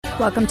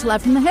Welcome to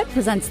Love from the Hip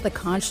presents the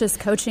Conscious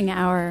Coaching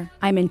Hour.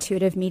 I'm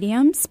intuitive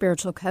medium,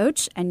 spiritual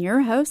coach, and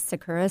your host,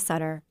 Sakura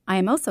Sutter. I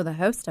am also the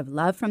host of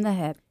Love from the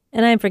Hip.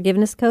 And I'm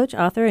forgiveness coach,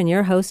 author, and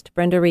your host,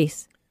 Brenda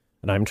Reese.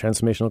 And I'm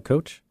transformational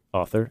coach,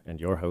 author,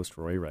 and your host,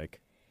 Rory Reich.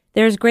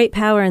 There's great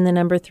power in the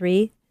number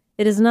 3.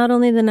 It is not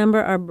only the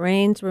number our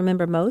brains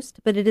remember most,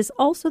 but it is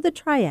also the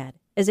triad,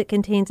 as it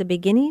contains a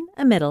beginning,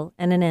 a middle,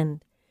 and an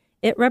end.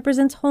 It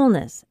represents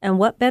wholeness, and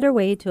what better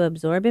way to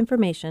absorb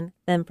information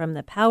than from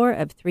the power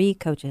of 3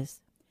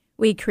 coaches.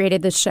 We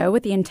created this show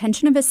with the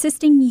intention of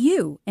assisting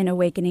you in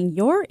awakening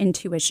your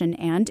intuition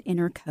and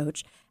inner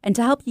coach, and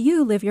to help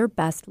you live your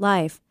best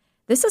life.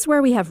 This is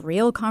where we have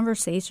real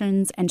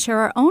conversations and share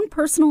our own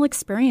personal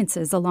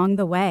experiences along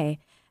the way.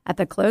 At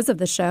the close of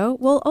the show,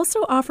 we'll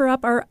also offer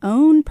up our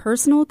own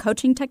personal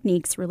coaching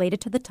techniques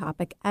related to the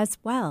topic as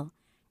well.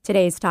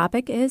 Today's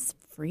topic is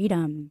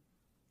freedom.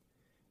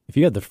 If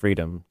you had the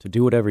freedom to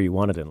do whatever you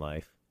wanted in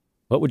life,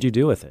 what would you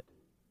do with it?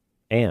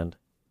 And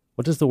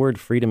what does the word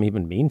freedom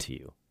even mean to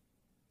you?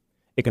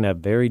 It can have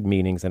varied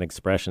meanings and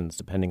expressions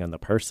depending on the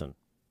person.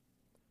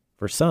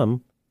 For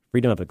some,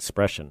 freedom of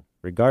expression,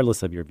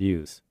 regardless of your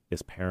views,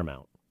 is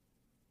paramount.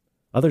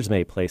 Others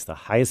may place the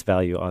highest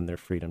value on their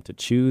freedom to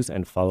choose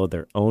and follow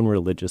their own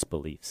religious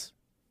beliefs,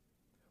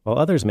 while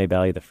others may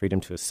value the freedom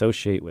to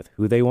associate with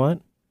who they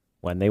want,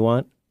 when they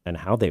want, and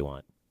how they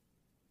want.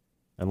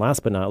 And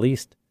last but not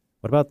least,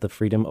 what about the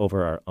freedom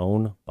over our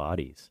own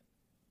bodies?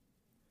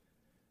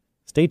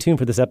 Stay tuned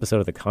for this episode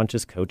of the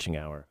Conscious Coaching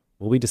Hour.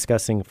 We'll be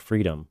discussing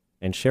freedom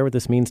and share what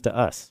this means to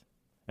us.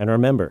 And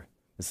remember,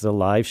 this is a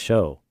live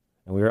show,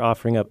 and we are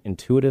offering up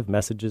intuitive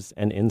messages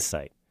and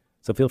insight.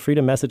 So feel free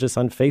to message us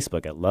on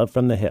Facebook at Love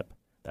from the Hip.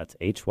 That's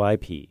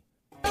HYP.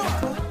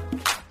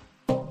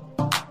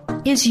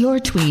 Is your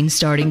tween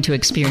starting to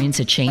experience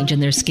a change in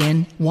their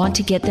skin? Want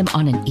to get them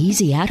on an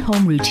easy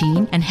at-home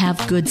routine and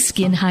have good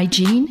skin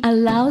hygiene?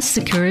 Allow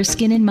Sakura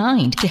Skin in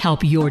Mind to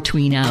help your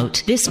tween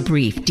out. This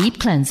brief, deep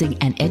cleansing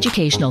and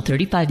educational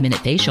 35-minute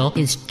facial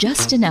is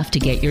just enough to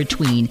get your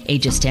tween,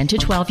 ages 10 to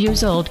 12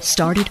 years old,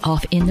 started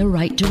off in the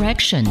right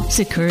direction.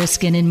 Sakura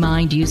Skin in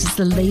Mind uses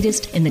the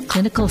latest in the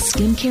clinical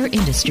skincare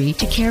industry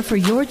to care for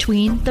your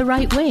tween the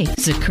right way.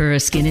 Sakura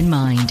Skin in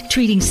Mind,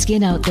 treating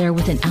skin out there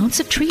with an ounce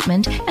of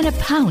treatment and a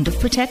pound of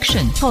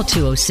protection. Call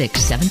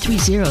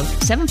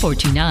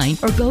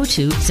 206-730-7429 or go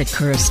to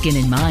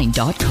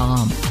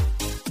sakuraskinandmind.com.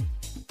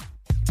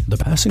 The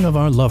passing of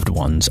our loved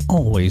ones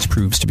always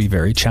proves to be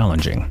very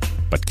challenging,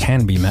 but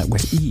can be met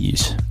with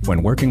ease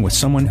when working with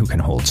someone who can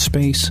hold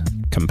space,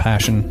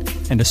 compassion,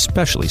 and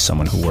especially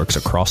someone who works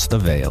across the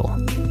veil.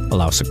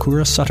 Allow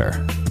Sakura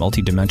Sutter,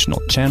 multidimensional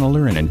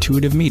channeler and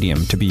intuitive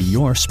medium, to be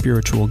your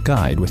spiritual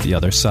guide with the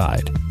other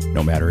side.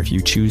 No matter if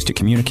you choose to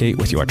communicate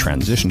with your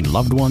transitioned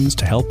loved ones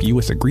to help you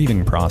with the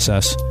grieving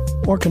process,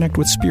 or connect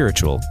with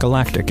spiritual,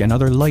 galactic, and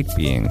other light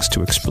beings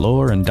to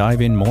explore and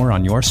dive in more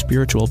on your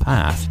spiritual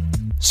path,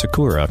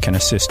 Sakura can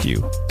assist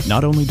you.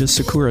 Not only does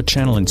Sakura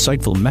channel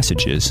insightful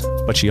messages,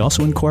 but she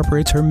also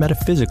incorporates her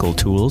metaphysical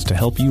tools to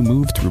help you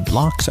move through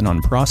blocks and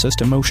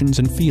unprocessed emotions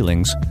and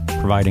feelings,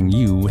 providing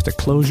you with a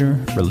closure,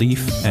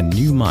 relief, and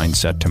new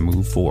mindset to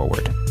move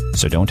forward.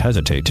 So don't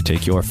hesitate to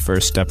take your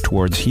first step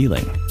towards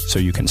healing so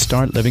you can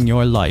start living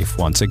your life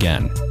once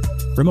again.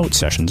 Remote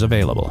sessions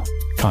available.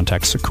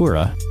 Contact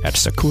Sakura at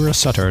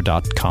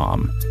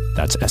sakurasutter.com.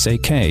 That's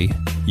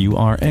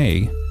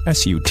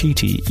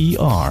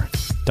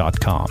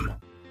SAKURASUTTER.com.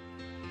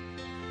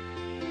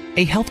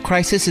 A health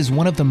crisis is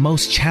one of the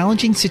most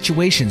challenging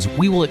situations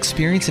we will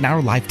experience in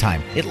our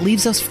lifetime. It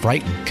leaves us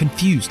frightened,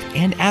 confused,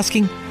 and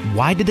asking,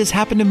 why did this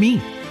happen to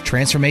me?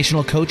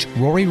 Transformational coach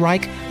Rory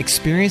Reich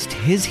experienced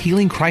his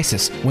healing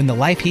crisis when the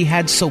life he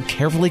had so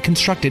carefully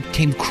constructed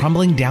came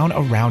crumbling down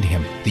around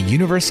him. The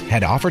universe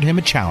had offered him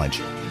a challenge.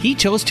 He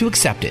chose to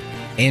accept it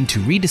and to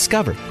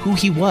rediscover who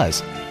he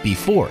was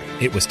before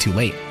it was too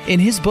late. In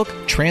his book,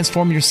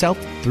 Transform Yourself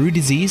Through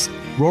Disease,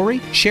 Rory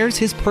shares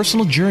his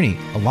personal journey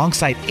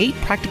alongside 8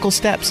 practical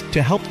steps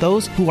to help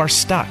those who are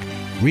stuck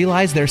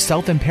realize their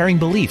self-impairing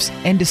beliefs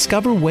and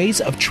discover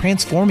ways of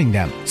transforming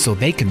them so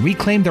they can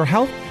reclaim their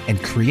health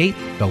and create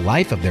the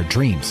life of their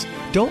dreams.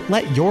 Don't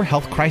let your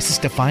health crisis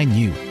define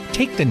you.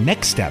 Take the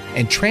next step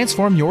and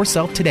transform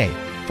yourself today.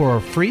 For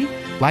a free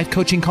life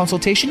coaching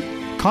consultation,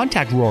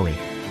 contact Rory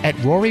at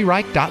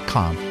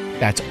roryreich.com.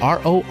 That's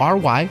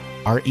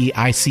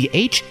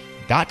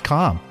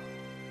RORYREICH.com.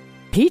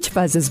 Peach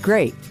fuzz is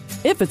great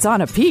if it's on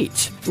a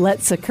peach.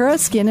 Let Sakura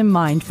Skin in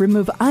Mind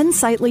remove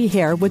unsightly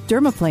hair with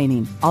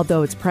dermaplaning.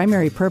 Although its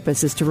primary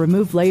purpose is to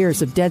remove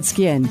layers of dead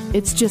skin,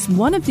 it's just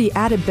one of the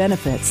added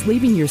benefits,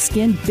 leaving your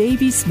skin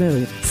baby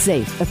smooth,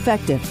 safe,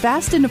 effective,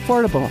 fast, and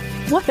affordable.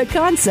 What a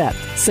concept!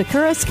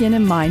 Sakura Skin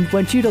in Mind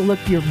wants you to look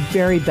your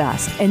very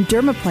best, and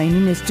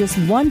dermaplaning is just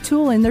one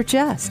tool in their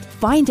chest.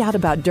 Find out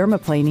about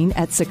dermaplaning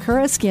at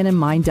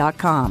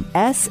sakuraskinandmind.com.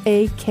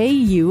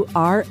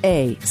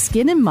 SAKURA,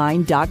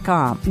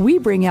 skinandmind.com. We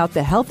bring out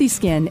the healthy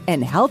skin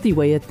and healthy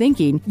way of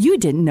thinking you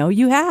didn't know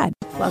you had.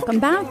 Welcome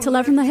back to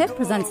Love from the Hip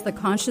presents the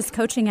Conscious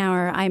Coaching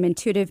Hour. I'm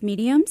intuitive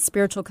medium,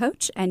 spiritual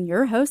coach, and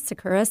your host,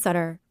 Sakura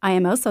Sutter. I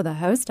am also the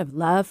host of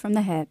Love from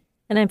the Hip.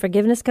 And I'm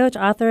forgiveness coach,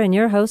 author, and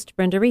your host,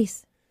 Brenda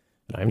Reese.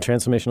 And I'm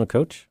transformational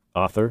coach,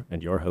 author,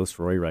 and your host,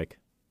 Rory Reich.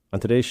 On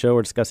today's show,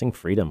 we're discussing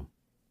freedom.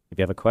 If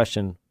you have a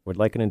question or would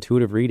like an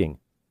intuitive reading,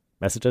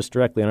 message us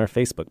directly on our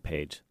Facebook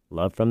page,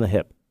 Love from the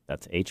Hip.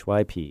 That's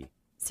HYP.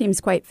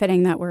 Seems quite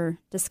fitting that we're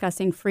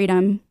discussing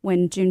freedom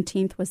when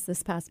Juneteenth was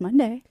this past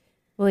Monday.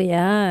 Well,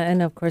 yeah,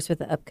 and of course with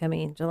the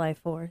upcoming July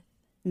 4th.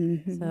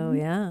 Mm-hmm. So,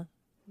 yeah,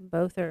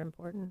 both are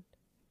important.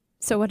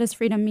 So what does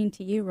freedom mean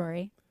to you,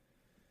 Rory?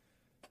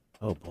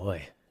 Oh,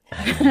 boy.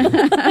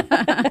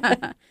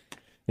 I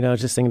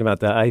was just thinking about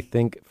that. I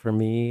think for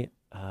me,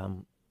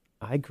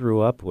 I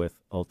grew up with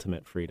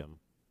ultimate freedom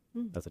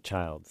as a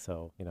child.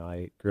 So,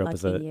 I grew up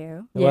as a... Lucky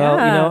you.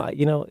 Yeah.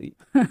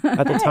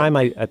 At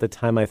the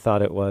time I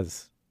thought it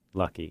was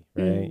lucky,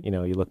 right?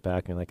 You look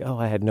back and you're like, oh,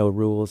 I had no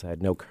rules, I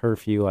had no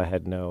curfew, I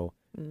had no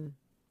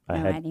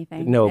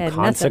anything. no I had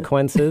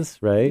consequences,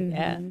 right?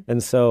 Yeah.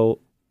 And so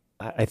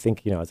I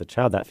think, as a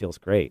child that feels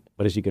great.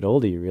 But as you get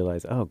older, you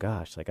realize, oh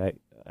gosh, like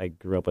I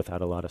grew up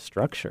without a lot of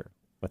structure,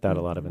 without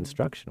a lot of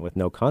instruction, with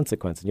no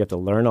consequence. And you have to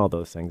learn all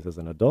those things as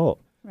an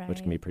adult,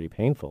 which can be pretty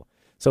painful.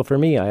 So for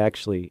me, I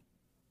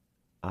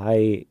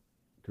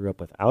grew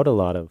up without a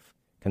lot of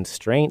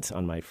constraints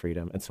on my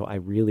freedom. And so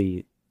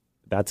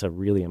that's a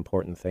really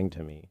important thing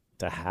to me,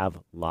 to have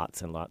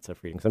lots and lots of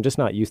freedom. Because I'm just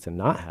not used to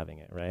not having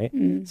it, right?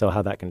 So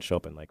how that can show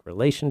up in like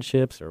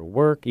relationships or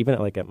work, even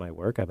at my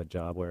work, I have a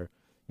job where,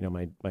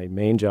 my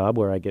main job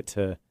where I get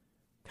to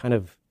kind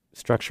of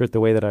structure it the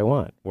way that I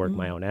want, work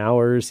my own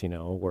hours,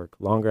 work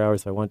longer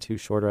hours if I want to,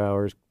 shorter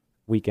hours,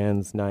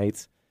 weekends,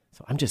 nights.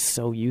 So I'm just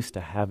so used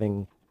to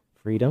having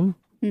freedom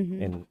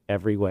in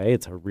every way.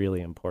 It's a really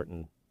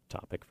important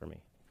topic for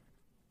me.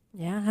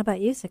 Yeah, how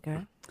about you,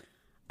 Sakura?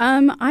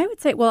 I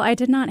would say, I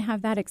did not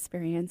have that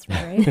experience,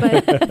 Rory,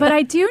 but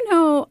I do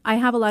know I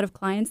have a lot of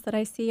clients that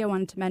I see. I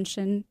wanted to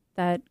mention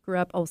that grew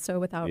up also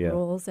without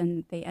rules,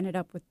 and they ended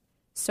up with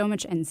so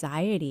much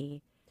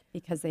anxiety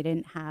because they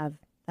didn't have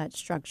that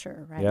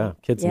structure, right? Yeah,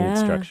 kids need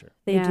structure.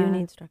 They do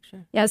need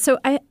structure. Yeah, so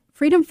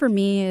freedom for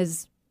me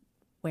is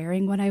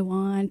wearing what I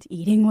want,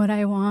 eating what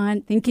I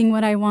want, thinking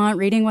what I want,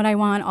 reading what I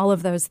want, all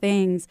of those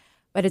things.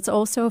 But it's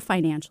also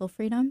financial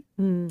freedom.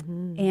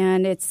 Mm-hmm.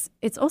 And it's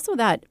also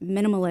that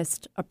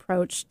minimalist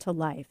approach to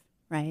life,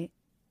 right?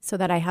 So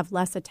that I have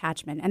less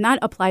attachment. And that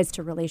applies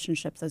to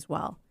relationships as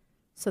well.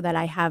 So that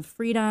I have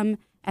freedom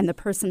and the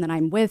person that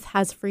I'm with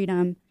has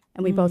freedom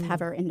and we both have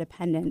our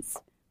independence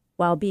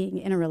while being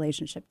in a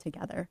relationship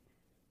together.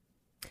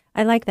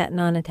 I like that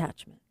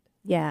non-attachment.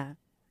 Yeah.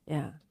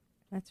 Yeah,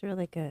 that's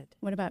really good.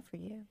 What about for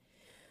you?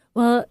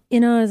 Well,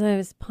 as I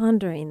was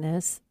pondering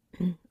this,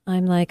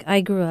 I'm like, I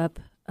grew up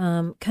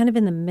kind of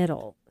in the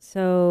middle.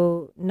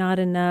 So not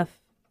enough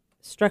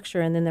structure,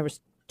 and then there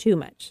was too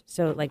much.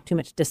 So like too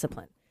much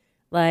discipline.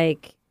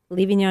 Like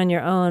leaving you on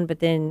your own, but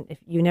then if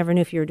you never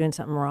knew if you were doing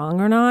something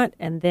wrong or not.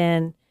 And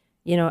then,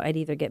 I'd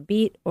either get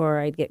beat or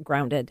I'd get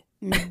grounded.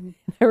 Mm-hmm.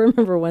 I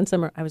remember one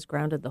summer I was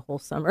grounded the whole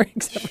summer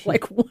except for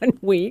like 1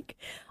 week.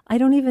 I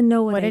don't even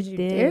know what I did. You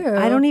do?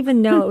 I don't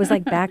even know. It was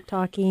like back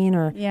talking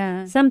or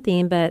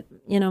something. But,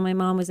 my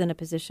mom was in a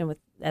position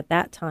at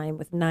that time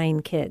with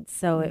 9 kids.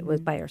 So it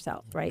was by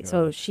herself, right?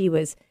 So she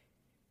was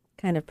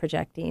kind of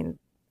projecting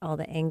all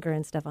the anger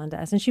and stuff onto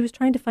us. And she was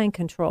trying to find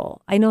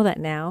control. I know that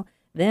now.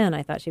 Then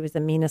I thought she was the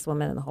meanest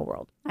woman in the whole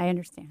world. I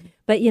understand.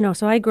 But,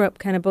 so I grew up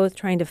kind of both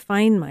trying to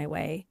find my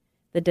way,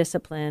 the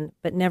discipline,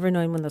 but never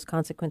knowing when those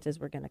consequences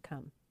were going to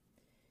come.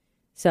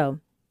 So,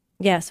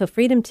 so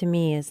freedom to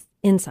me is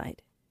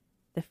inside,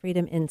 the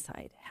freedom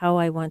inside, how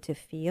I want to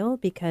feel,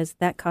 because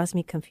that caused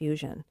me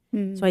confusion.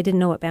 So I didn't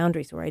know what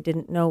boundaries were. I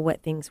didn't know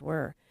what things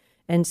were.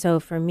 And so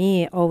for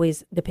me,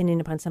 always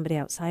depending upon somebody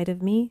outside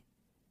of me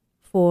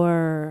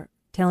for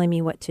telling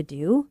me what to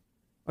do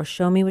or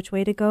show me which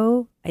way to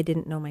go, I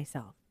didn't know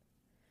myself.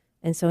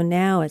 And so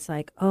now it's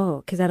like,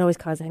 because that always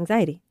caused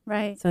anxiety.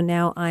 Right. So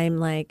now I'm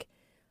like,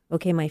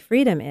 okay, my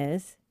freedom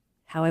is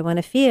how I want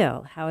to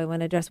feel, how I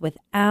want to dress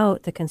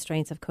without the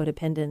constraints of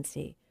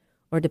codependency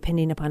or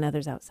depending upon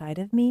others outside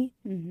of me,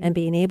 and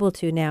being able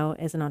to now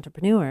as an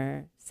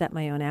entrepreneur set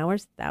my own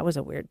hours. That was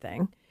a weird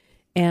thing.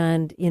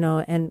 And,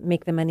 and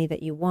make the money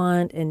that you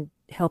want and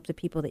help the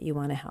people that you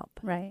want to help.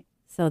 Right.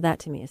 So that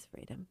to me is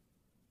freedom.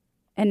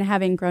 And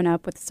having grown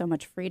up with so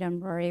much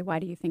freedom, Rory, why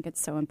do you think it's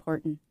so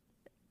important?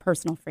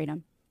 Personal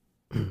freedom.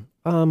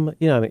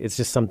 It's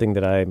just something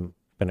that I've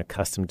been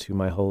accustomed to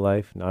my whole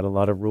life, not a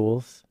lot of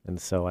rules. And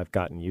so I've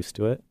gotten used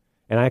to it.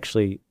 And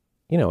actually,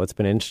 it's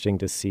been interesting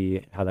to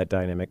see how that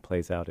dynamic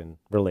plays out in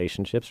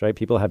relationships, right?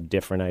 People have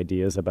different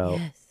ideas about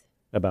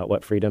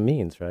what freedom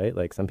means, right?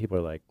 Like some people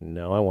are like,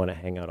 no, I want to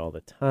hang out all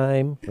the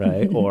time,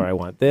 right? Or I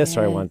want this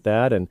or I want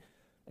that.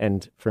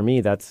 And for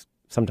me, that's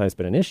sometimes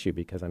been an issue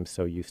because I'm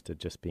so used to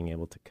just being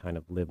able to kind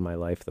of live my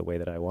life the way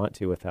that I want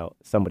to without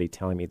somebody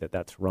telling me that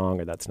that's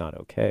wrong or that's not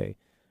okay.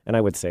 And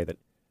I would say that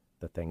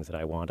the things that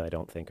I want, I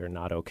don't think are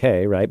not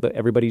okay, right? But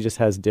everybody just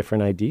has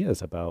different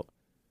ideas about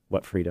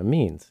what freedom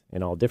means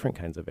in all different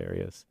kinds of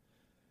areas.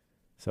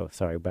 So,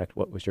 sorry, back to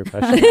what was your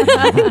question?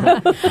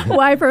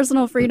 Why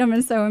personal freedom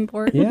is so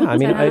important. Yeah,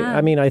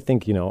 I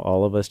think,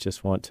 all of us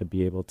just want to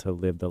be able to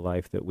live the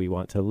life that we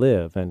want to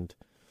live. And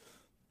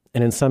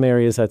in some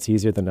areas that's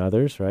easier than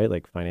others, right?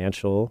 Like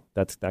financial,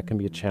 that can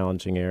be a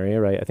challenging area,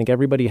 right? I think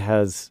everybody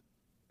has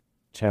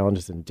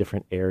challenges in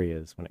different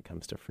areas when it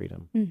comes to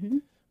freedom. Mm-hmm.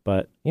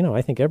 But,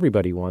 I think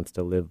everybody wants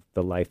to live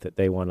the life that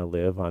they want to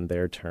live on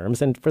their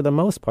terms. And for the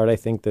most part, I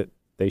think that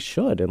they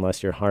should,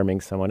 unless you're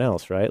harming someone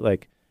else, right?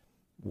 Like,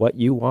 what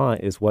you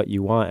want is what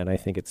you want, and I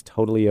think it's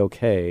totally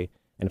okay.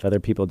 And if other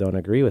people don't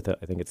agree with it,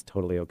 I think it's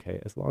totally okay,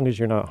 as long as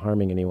you're not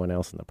harming anyone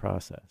else in the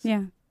process.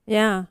 Yeah.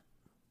 Yeah.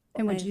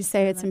 And would you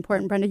say it's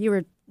important, Brenda?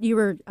 You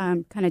were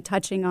kind of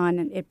touching on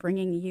it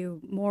bringing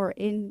you more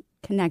in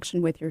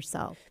connection with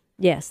yourself.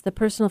 Yes, the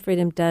personal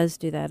freedom does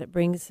do that. It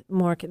brings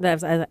more,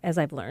 as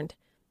I've learned,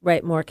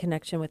 right, more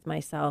connection with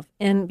myself.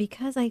 And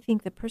because I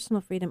think the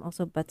personal freedom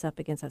also butts up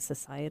against that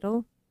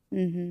societal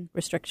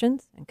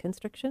restrictions and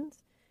constrictions,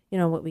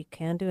 what we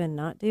can do and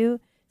not do.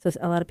 So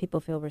a lot of people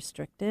feel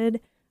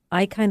restricted.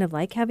 I kind of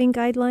like having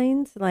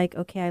guidelines, like,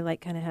 okay, I like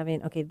kind of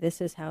having, okay,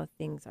 this is how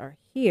things are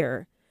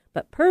here.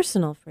 But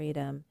personal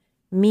freedom,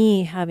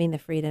 me having the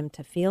freedom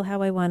to feel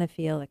how I want to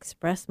feel,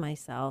 express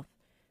myself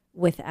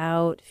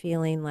without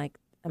feeling like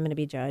I'm going to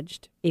be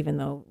judged, even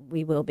though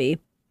we will be.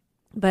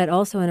 But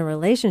also in a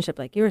relationship,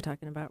 like you were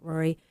talking about,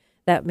 Rory,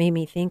 that made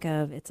me think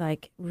of, it's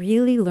like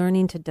really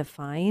learning to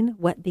define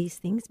what these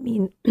things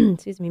mean,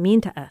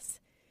 mean to us.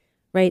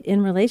 Right,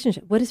 in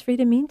relationship, what does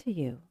freedom mean to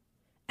you?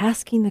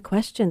 Asking the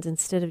questions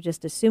instead of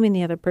just assuming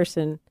the other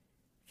person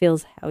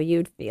feels how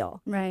you'd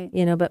feel. Right.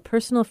 But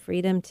personal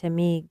freedom to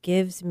me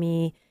gives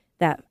me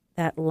that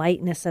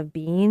lightness of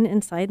being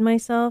inside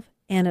myself,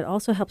 and it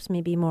also helps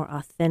me be more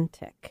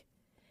authentic.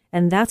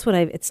 And that's what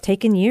it's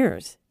taken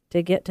years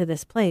to get to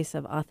this place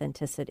of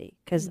authenticity,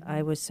 because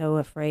I was so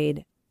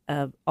afraid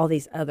of all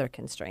these other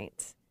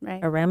constraints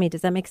around me.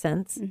 Does that make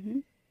sense? Mm-hmm.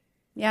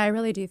 Yeah, I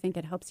really do think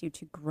it helps you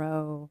to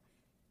grow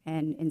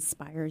and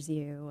inspires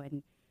you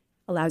and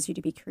allows you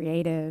to be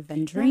creative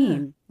and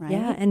dream, right?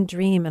 Yeah, and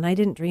dream. And I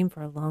didn't dream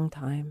for a long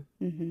time.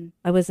 Mm-hmm.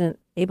 I wasn't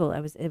able.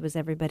 It was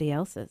everybody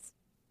else's,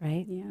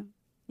 right? Yeah,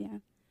 yeah.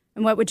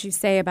 And what would you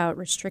say about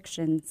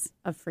restrictions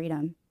of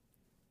freedom?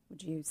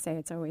 Would you say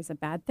it's always a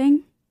bad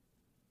thing?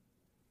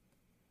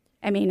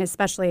 I mean,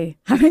 especially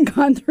having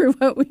gone through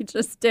what we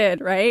just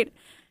did, right?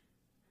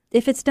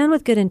 If it's done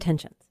with good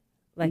intentions,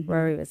 like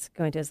Rory was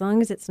going to, as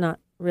long as it's not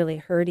really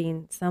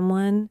hurting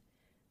someone,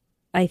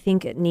 I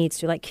think it needs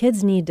to. Like,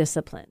 kids need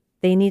discipline.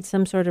 They need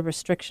some sort of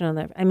restriction on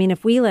that. I mean,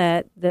 if we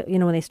let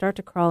when they start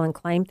to crawl and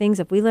climb things,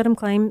 if we let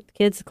them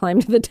kids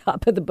climb to the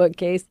top of the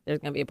bookcase, there's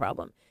going to be a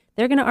problem.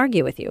 They're going to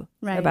argue with you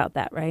about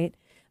that, right?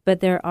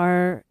 But there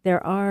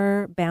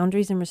are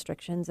boundaries and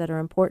restrictions that are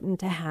important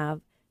to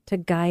have to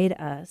guide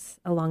us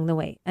along the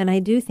way. And I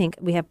do think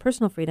we have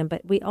personal freedom,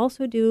 but we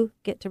also do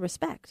get to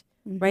respect,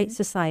 right?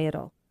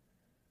 Societal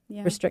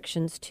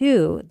restrictions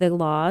too, the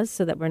laws,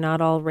 so that we're not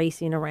all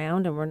racing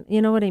around and we're,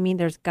 you know what I mean?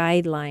 There's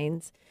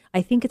guidelines.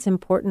 I think it's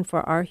important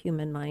for our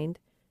human mind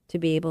to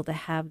be able to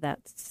have that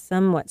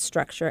somewhat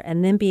structure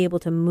and then be able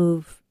to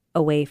move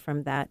away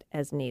from that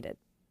as needed.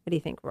 What do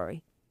you think,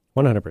 Rory?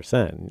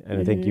 100%.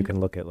 And I think you can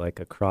look at like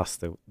across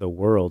the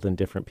world, and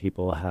different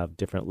people have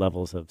different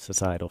levels of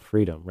societal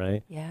freedom,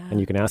 right? Yeah. And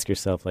you can ask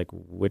yourself, like,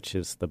 which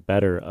is the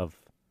better of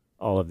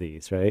all of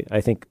these, right?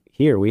 I think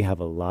here we have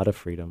a lot of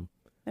freedom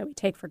that we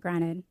take for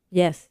granted.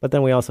 Yes. But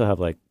then we also have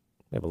we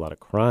have a lot of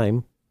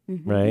crime,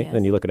 right? Yes.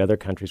 Then you look at other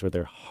countries where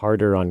they're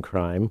harder on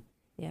crime.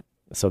 Yep.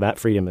 So that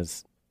freedom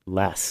is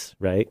less,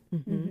 right?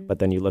 Mm-hmm. But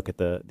then you look at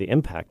the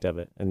impact of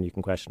it, and you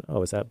can question,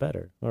 oh, is that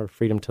better? Or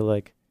freedom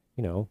to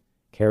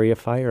carry a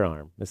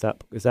firearm. Is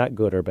that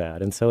good or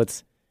bad? And so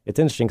it's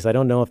interesting, because I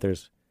don't know if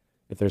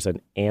there's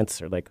an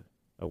answer, like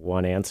a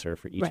one answer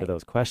for each of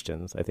those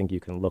questions. I think you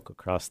can look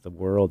across the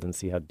world and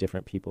see how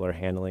different people are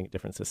handling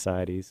different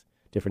societies,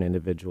 different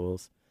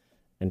individuals.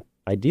 And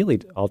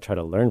ideally, I'll try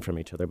to learn from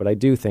each other. But I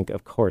do think,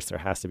 of course, there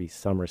has to be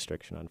some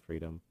restriction on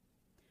freedom.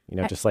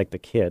 Just like the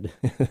kid.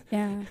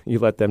 Yeah. You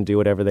let them do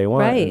whatever they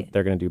want. Right. And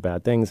they're going to do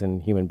bad things,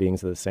 and human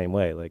beings are the same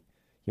way. Like,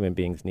 human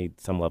beings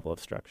need some level of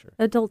structure.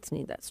 Adults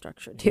need that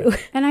structure too.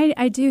 And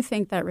I do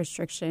think that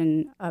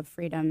restriction of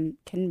freedom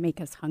can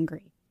make us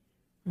hungry,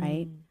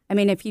 right? I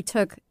mean, if you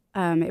took,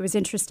 it was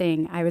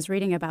interesting, I was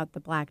reading about the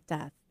Black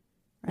Death,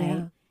 right?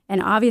 Yeah.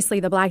 And obviously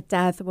the Black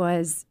Death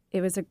was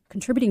a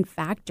contributing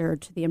factor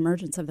to the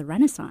emergence of the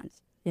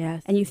Renaissance.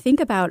 Yes. And you think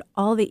about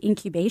all the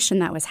incubation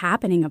that was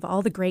happening of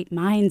all the great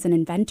minds and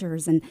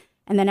inventors, and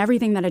then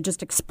everything that had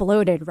just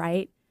exploded,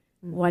 right?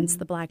 Once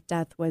the Black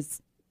Death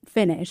was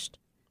finished.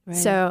 Right.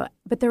 So,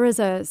 but there was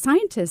a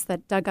scientist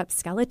that dug up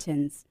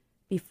skeletons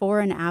before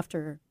and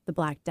after the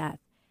Black Death,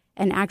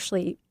 and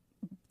actually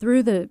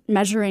through the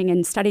measuring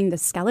and studying the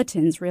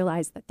skeletons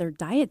realized that their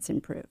diets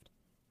improved,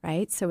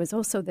 right? So it was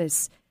also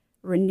this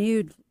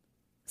renewed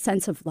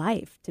sense of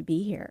life to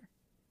be here,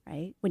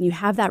 right? When you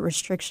have that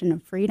restriction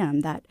of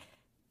freedom, that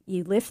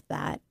you lift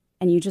that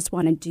and you just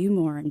want to do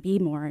more and be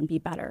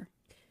better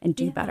and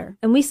do better.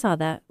 And we saw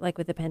that like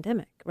with the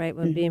pandemic, right?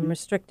 When being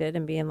restricted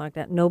and being locked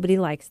out, nobody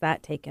likes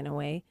that taken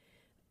away.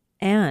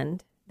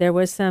 And there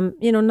was some,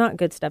 not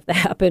good stuff that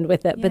happened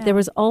with it, but there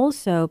was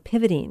also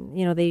pivoting.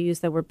 They use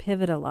the word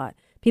pivot a lot.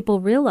 People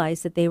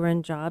realized that they were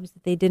in jobs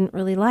that they didn't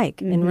really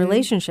like, in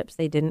relationships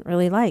they didn't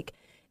really like.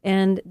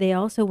 And they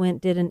also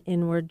did an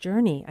inward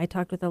journey. I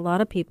talked with a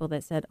lot of people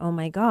that said, oh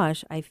my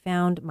gosh, I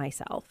found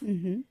myself,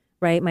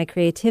 right? My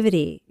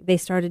creativity. They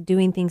started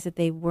doing things that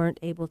they weren't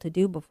able to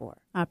do before.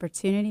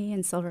 Opportunity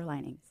and silver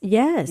linings.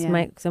 Yes.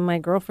 Yeah. Some of my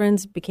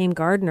girlfriends became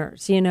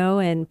gardeners,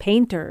 and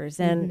painters.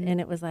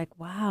 And it was like,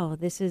 wow,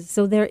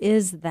 so there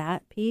is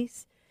that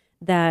piece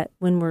that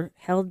when we're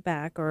held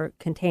back or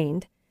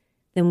contained,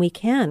 then we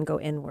can go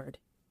inward,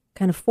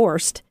 kind of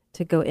forced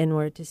to go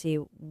inward to see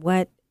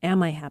what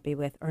am I happy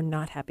with or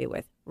not happy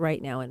with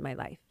right now in my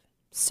life.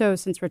 So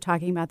since we're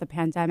talking about the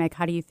pandemic,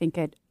 how do you think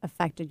it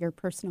affected your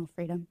personal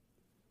freedom?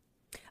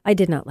 I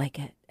did not like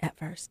it at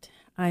first.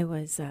 I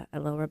was a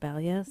little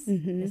rebellious.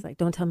 It's like,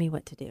 don't tell me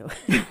what to do.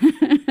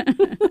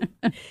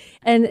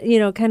 And,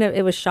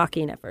 it was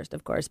shocking at first,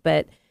 of course,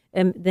 but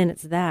then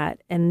it's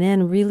that. And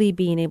then really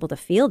being able to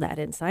feel that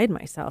inside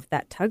myself,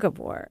 that tug of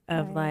war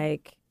of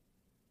like,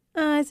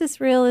 is this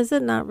real? Is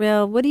it not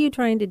real? What are you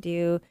trying to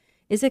do?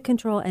 Is it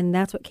control? And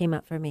that's what came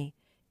up for me,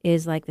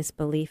 is like this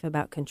belief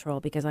about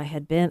control, because I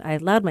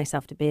allowed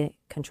myself to be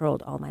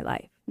controlled all my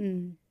life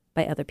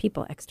by other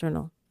people,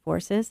 external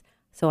forces.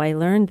 So I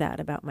learned that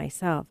about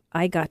myself.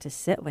 I got to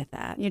sit with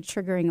that. You're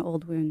triggering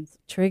old wounds.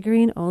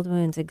 Triggering old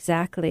wounds,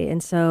 exactly.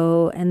 And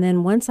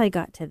then once I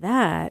got to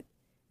that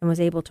and was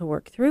able to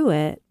work through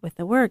it with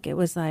the work, it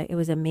was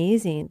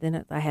amazing.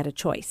 Then I had a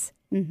choice.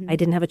 I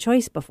didn't have a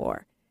choice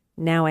before.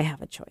 Now I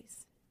have a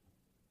choice.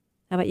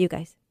 How about you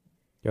guys?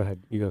 Go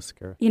ahead. You go,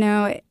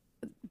 Sakura.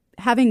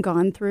 Having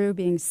gone through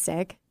being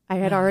sick, I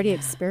had already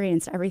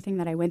experienced everything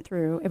that I went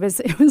through. It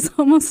was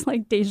almost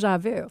like deja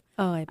vu.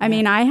 Oh, I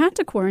mean, I had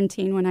to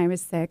quarantine when I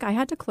was sick. I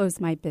had to close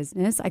my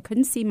business. I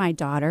couldn't see my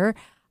daughter.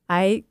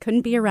 I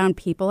couldn't be around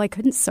people. I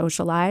couldn't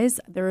socialize.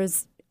 There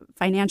was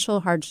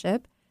financial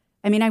hardship.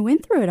 I mean, I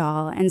went through it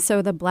all. And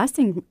so the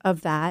blessing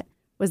of that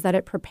was that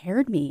it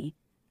prepared me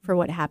for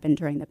what happened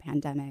during the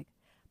pandemic.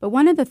 But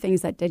one of the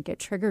things that did get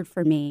triggered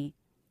for me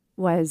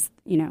was,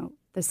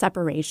 the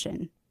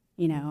separation,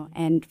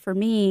 and for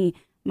me,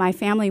 my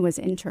family was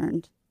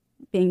interned.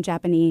 Being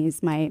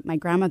Japanese, my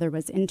grandmother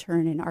was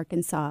interned in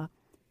Arkansas,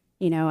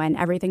 and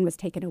everything was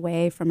taken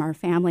away from our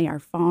family, our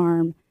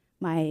farm.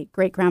 My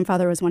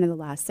great-grandfather was one of the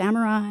last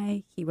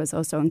samurai. He was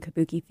also in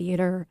kabuki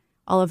theater.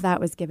 All of that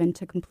was given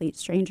to complete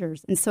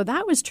strangers. And so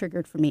that was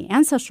triggered for me.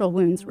 Ancestral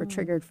wounds were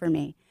triggered for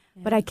me.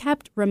 Yeah. But I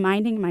kept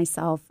reminding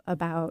myself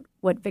about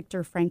what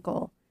Viktor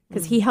Frankl,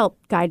 because he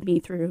helped guide me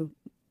through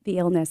the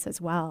illness as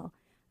well,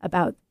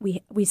 about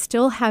we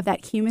still have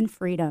that human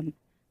freedom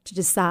to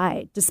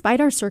decide,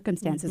 despite our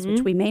circumstances,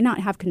 which we may not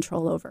have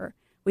control over,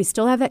 we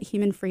still have that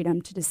human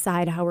freedom to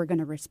decide how we're going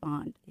to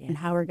respond and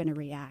how we're going to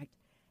react.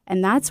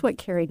 And that's what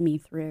carried me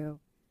through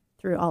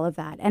all of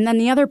that. And then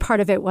the other part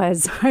of it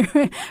was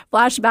I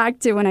flash back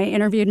to when I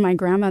interviewed my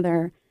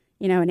grandmother,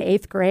 in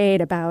 8th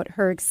grade about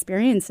her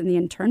experience in the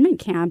internment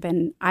camp.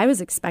 And I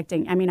was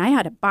expecting, I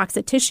had a box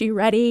of tissue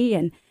ready.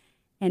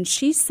 And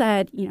she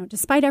said,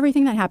 despite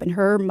everything that happened,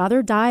 her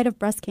mother died of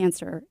breast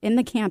cancer in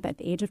the camp at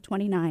the age of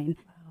 29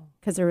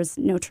 because there was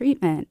no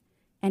treatment.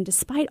 And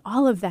despite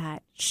all of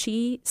that,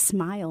 she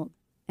smiled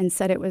and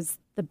said it was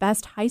the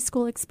best high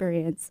school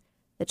experience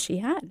that she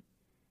had.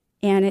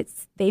 And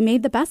they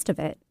made the best of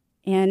it.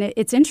 And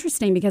it's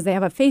interesting because they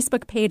have a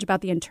Facebook page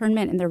about the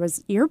internment, and there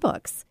was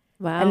yearbooks.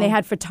 Wow. And they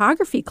had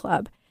photography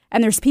club.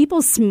 And there's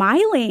people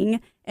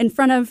smiling in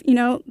front of,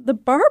 the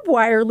barbed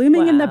wire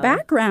looming in the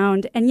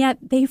background. And yet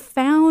they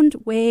found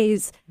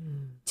ways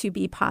to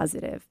be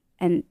positive.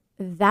 And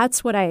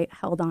that's what I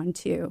held on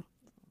to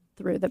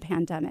through the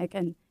pandemic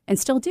and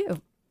still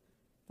do.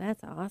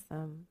 That's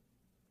awesome.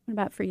 What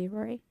about for you,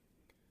 Rory?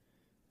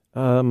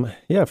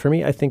 Yeah, for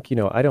me, I think,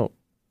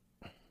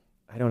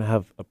 I don't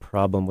have a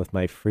problem with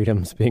my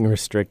freedoms being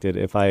restricted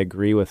if I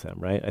agree with them,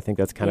 right? I think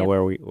that's kind of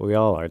where we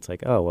all are. It's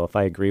like, oh, well, if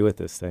I agree with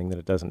this thing, then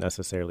it doesn't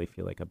necessarily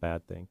feel like a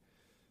bad thing.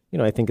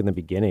 I think in the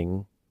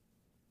beginning,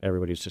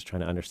 everybody was just trying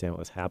to understand what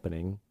was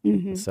happening.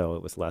 So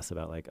it was less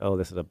about like, oh,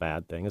 this is a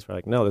bad thing. It's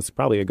like, no, this is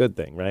probably a good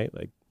thing, right?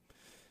 Like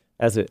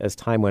as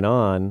time went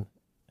on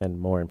and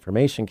more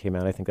information came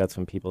out, I think that's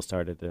when people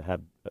started to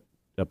have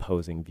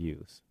opposing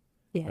views.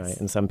 Yes. Right?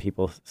 And some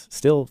people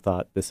still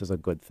thought this is a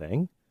good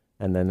thing.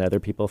 And then other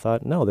people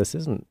thought, no, this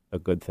isn't a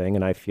good thing,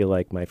 and I feel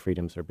like my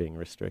freedoms are being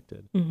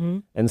restricted.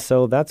 And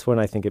so that's when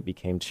I think it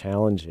became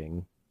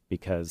challenging,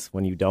 because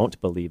when you don't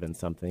believe in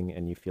something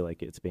and you feel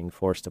like it's being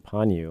forced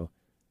upon you,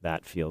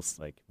 that feels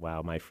like,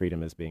 wow, my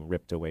freedom is being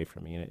ripped away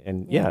from me.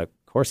 And of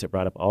course, it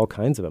brought up all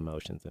kinds of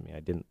emotions in me. I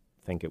didn't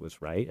think it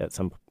was right. At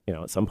some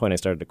point I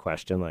started to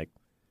question, like,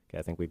 okay,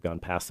 I think we've gone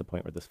past the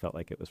point where this felt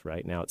like it was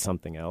right. Now it's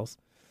something else.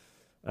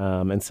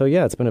 And so,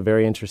 it's been a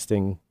very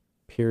interesting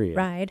period.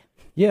 Ride.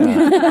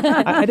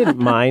 Yeah. I didn't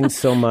mind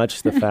so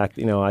much the fact,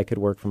 I could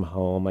work from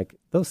home. Like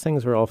those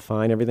things were all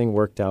fine. Everything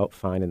worked out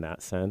fine in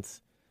that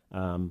sense.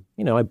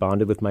 I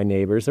bonded with my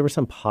neighbors. There were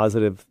some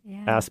positive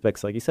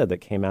aspects, like you said, that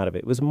came out of it.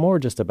 It was more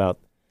just about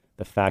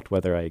the fact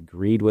whether I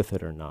agreed with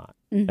it or not.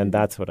 Mm-hmm. And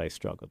that's what I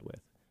struggled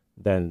with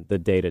than the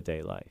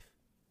day-to-day life.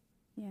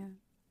 Yeah.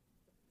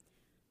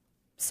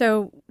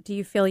 So do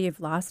you feel you've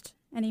lost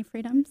any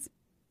freedoms?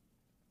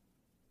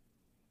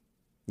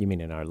 You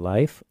mean in our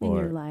life? In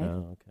your life.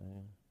 Oh, okay.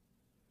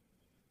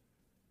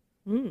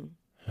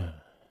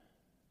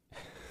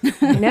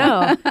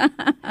 No.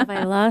 Have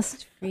I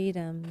lost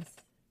freedoms?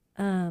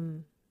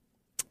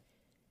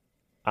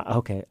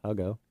 Okay, I'll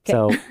go.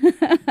 So,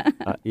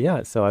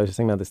 so I was just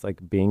thinking about this,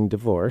 like being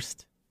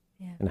divorced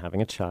and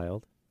having a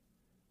child.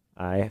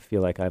 I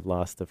feel like I've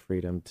lost the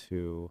freedom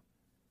to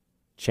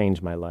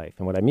change my life.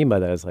 And what I mean by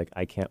that is like,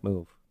 I can't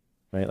move,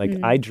 right?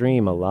 Like I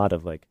dream a lot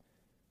of like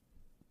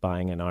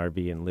buying an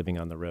RV and living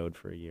on the road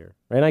for a year,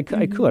 right? I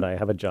could. I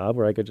have a job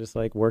where I could just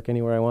like work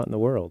anywhere I want in the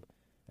world.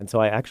 And so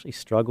I actually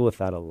struggle with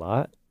that a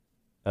lot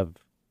of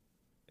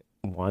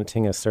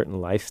wanting a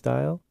certain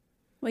lifestyle.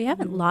 Well, you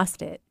haven't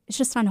lost it. It's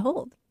just on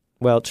hold.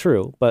 Well,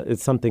 true, but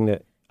it's something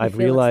that I've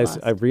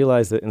realized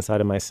that inside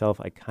of myself,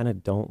 I kind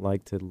of don't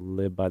like to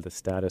live by the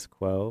status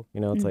quo.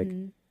 It's like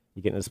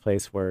you get in this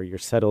place where you're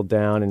settled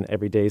down and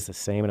every day is the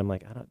same. And I'm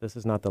like, this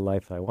is not the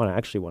life that I want. I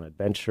actually want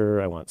adventure.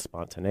 I want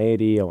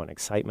spontaneity. I want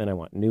excitement. I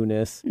want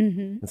newness.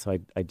 And so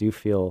I do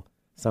feel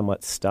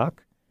somewhat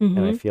stuck.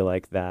 And I feel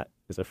like that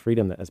is a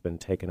freedom that has been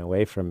taken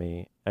away from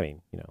me. I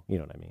mean, you know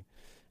what I mean?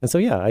 And so,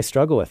 I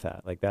struggle with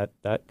that. Like that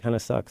kind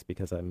of sucks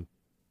because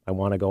I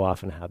want to go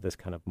off and have this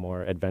kind of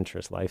more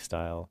adventurous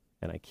lifestyle,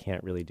 and I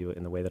can't really do it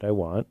in the way that I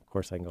want. Of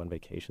course, I can go on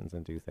vacations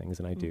and do things,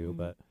 and I do,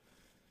 but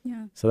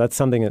so that's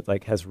something that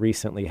like has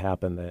recently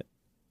happened that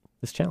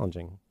is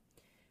challenging.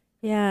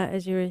 Yeah,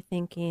 as you were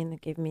thinking,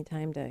 it gave me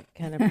time to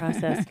kind of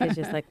process because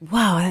just like,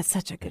 wow, that's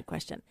such a good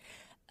question.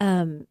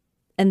 And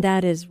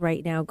that is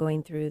right now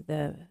going through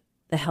the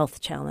health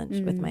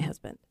challenge with my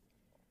husband.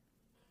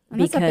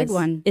 And that's a big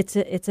one. It's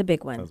a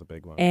big one. That's a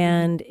big one.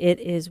 And it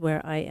is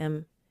where I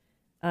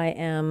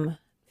am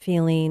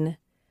feeling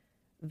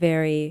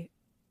very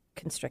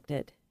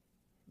constricted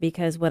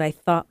because what I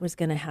thought was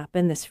going to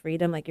happen, this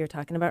freedom, like you're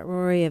talking about,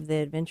 Rory, of the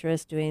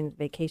adventurous, doing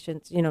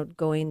vacations,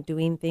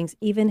 doing things,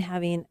 even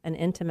having an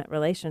intimate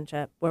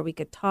relationship where we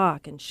could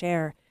talk and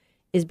share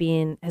has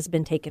been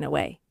taken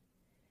away.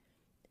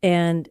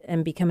 And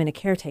becoming a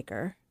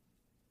caretaker,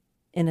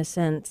 in a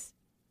sense,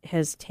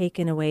 has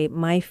taken away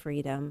my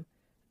freedom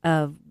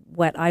of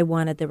what I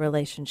wanted the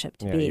relationship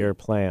to be. Your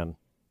plan.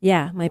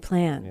 Yeah, my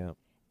plan. Yeah.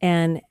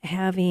 And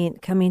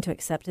coming to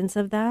acceptance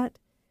of that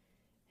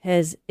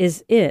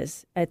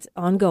it's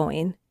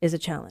ongoing, is a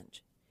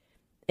challenge.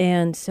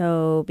 And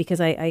so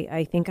because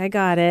I think I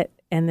got it,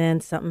 and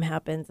then something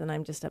happens and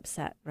I'm just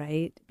upset,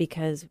 right?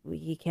 Because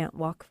we can't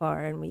walk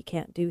far and we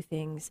can't do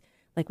things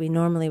like we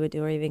normally would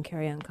do or even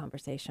carry on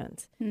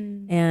conversations.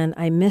 And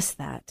I miss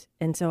that.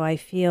 And so I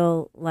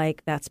feel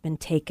like that's been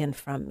taken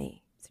from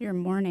me. So you're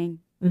mourning.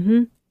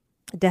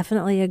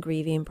 Definitely a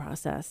grieving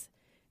process.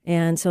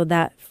 And so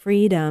that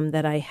freedom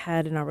that I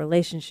had in our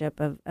relationship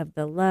of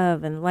the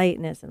love and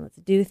lightness and let's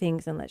do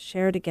things and let's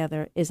share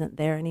together isn't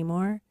there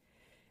anymore.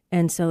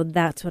 And so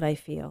that's what I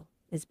feel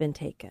has been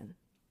taken.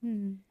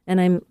 And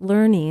I'm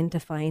learning to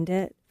find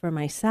it for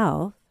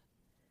myself,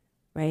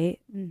 right?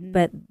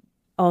 But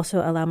also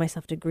allow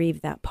myself to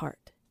grieve that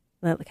part.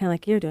 Kind of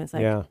like you're doing. It's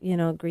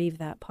like, grieve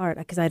that part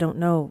because I don't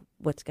know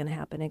what's going to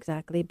happen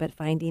exactly. But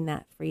finding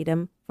that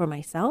freedom for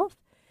myself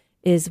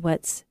is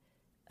what's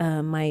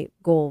my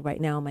goal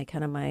right now,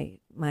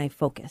 my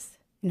focus.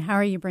 And how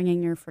are you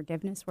bringing your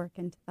forgiveness work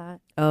into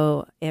that?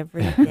 Oh,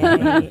 every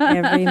day,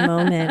 every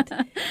moment.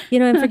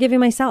 I'm forgiving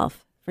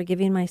myself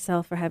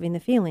for having the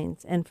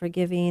feelings and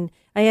forgiving.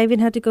 I even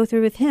had to go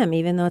through with him,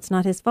 even though it's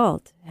not his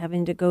fault,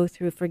 having to go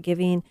through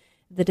forgiving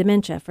the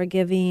dementia,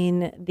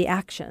 forgiving the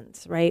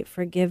actions, right?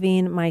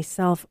 Forgiving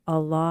myself a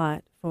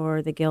lot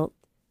for the guilt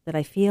that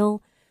I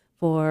feel,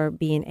 for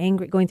being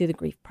angry, going through the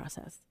grief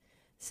process.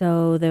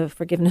 So the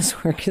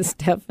forgiveness work is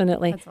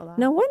definitely,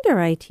 no wonder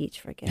I teach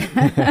forgiveness.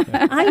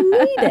 I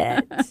need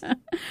it.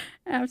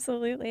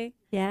 Absolutely.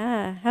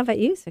 Yeah. How about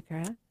you,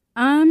 Sakura?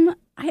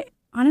 I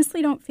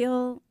honestly don't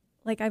feel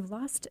like I've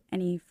lost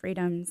any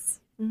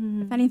freedoms.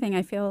 If anything,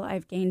 I feel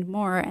I've gained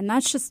more. And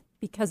that's just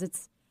because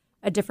it's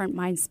a different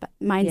mindset,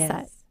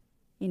 yes.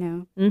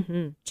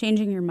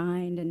 Changing your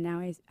mind. And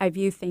now I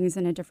view things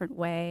in a different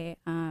way.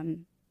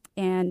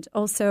 And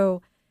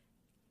also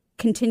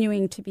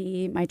continuing to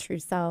be my true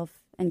self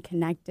and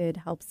connected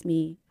helps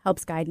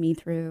guide me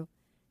through,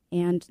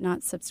 and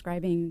not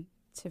subscribing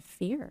to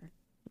fear.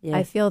 Yes.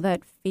 I feel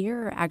that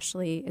fear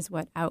actually is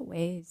what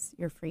outweighs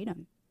your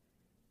freedom.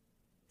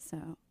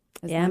 So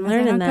I'm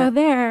learning that. Go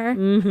there.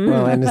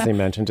 Well, and as they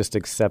mentioned, just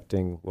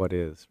accepting what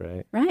is,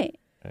 right? Right.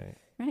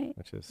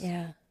 Which is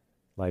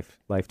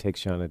Life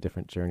takes you on a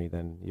different journey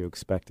than you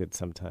expected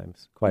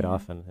sometimes, quite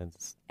often.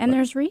 And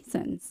there's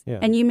reasons. Yeah.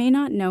 And you may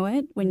not know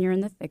it when you're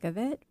in the thick of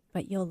it,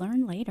 but you'll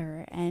learn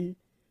later and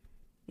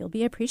you'll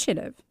be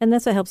appreciative. And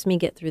that's what helps me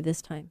get through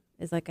this time,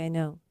 is like I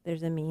know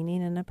there's a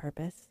meaning and a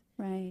purpose.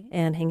 Right.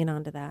 And hanging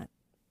on to that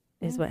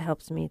is what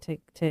helps me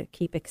to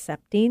keep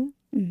accepting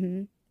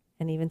and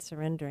even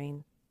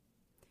surrendering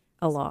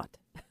a lot.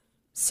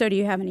 So do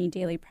you have any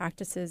daily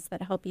practices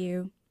that help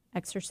you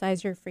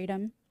exercise your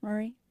freedom,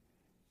 Rory?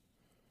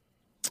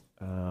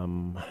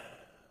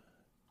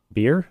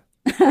 Beer?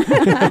 You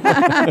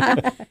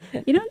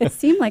don't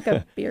seem like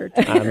a beer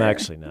drinker. I'm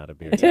actually not a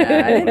beer drinker.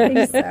 Yeah, I didn't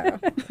think so.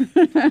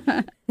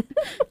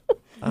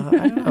 I don't know.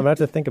 I'm going to have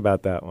to think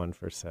about that one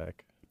for a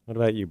sec. What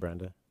about you,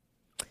 Brenda?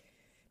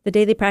 The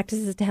daily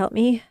practices to help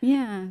me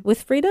Yeah.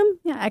 with freedom?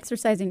 Yeah,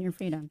 exercising your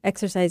freedom.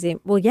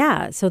 Exercising. Well,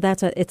 yeah. So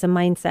it's a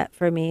mindset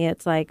for me.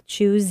 It's like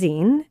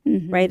choosing,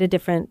 right? A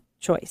different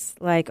choice.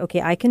 Like,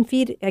 okay, I can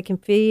feed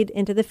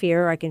into the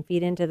fear, or I can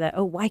feed into the,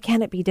 oh, why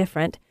can't it be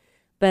different?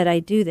 But I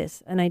do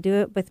this, and I do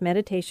it with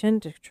meditation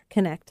to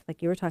connect,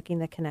 like you were talking,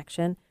 the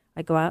connection.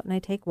 I go out and I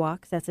take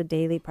walks. That's a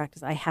daily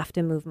practice. I have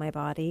to move my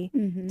body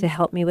to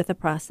help me with the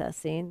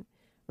processing,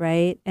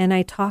 right? And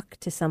I talk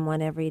to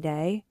someone every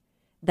day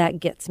that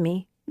gets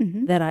me,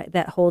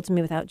 that holds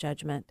me without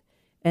judgment,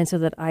 and so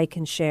that I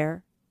can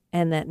share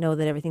and that know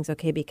that everything's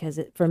okay. Because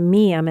for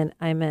me,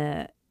 I'm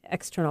a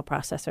external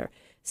processor,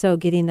 so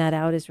getting that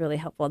out is really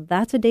helpful.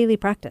 That's a daily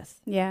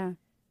practice. Yeah.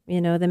 You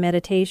know, the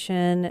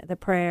meditation, the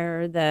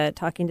prayer, the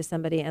talking to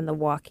somebody, and the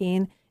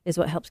walking is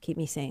what helps keep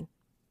me sane.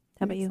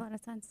 How about you? Makes a lot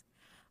of sense.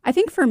 I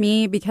think for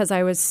me, because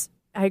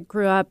I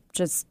grew up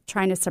just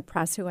trying to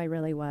suppress who I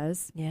really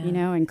was, you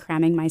know, and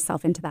cramming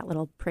myself into that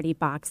little pretty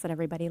box that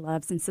everybody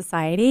loves in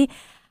society.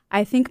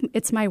 I think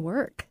it's my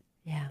work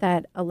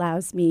that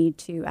allows me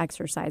to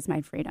exercise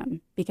my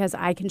freedom, because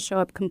I can show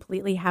up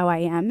completely how I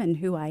am and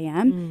who I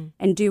am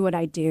and do what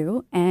I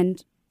do.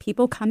 And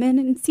people come in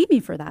and see me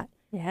for that.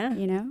 Yeah.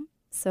 You know?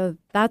 So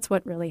that's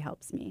what really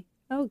helps me.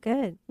 Oh,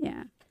 good.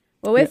 Yeah.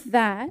 Well, with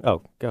that.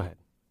 Oh, go ahead.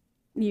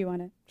 You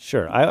want to?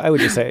 Sure. I would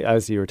just say,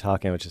 as you were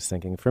talking, I was just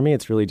thinking, for me,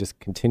 it's really just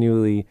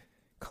continually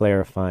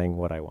clarifying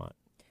what I want,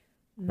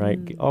 right?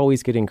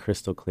 Always getting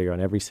crystal clear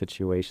on every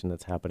situation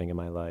that's happening in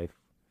my life,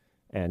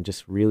 and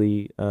just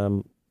really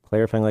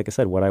clarifying, like I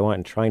said, what I want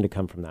and trying to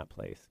come from that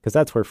place. Because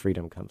that's where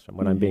freedom comes from.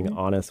 When I'm being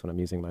honest, when I'm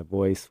using my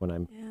voice, when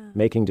I'm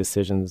making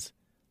decisions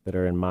that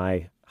are in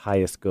my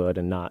highest good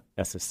and not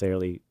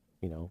necessarily,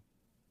 you know,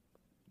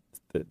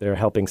 they're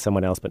helping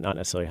someone else, but not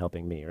necessarily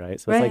helping me,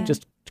 right? So it's like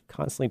just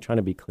constantly trying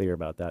to be clear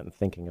about that and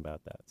thinking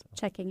about that. So.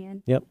 Checking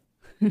in. Yep.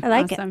 I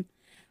like it.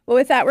 Well,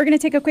 with that, we're going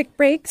to take a quick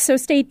break. So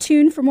stay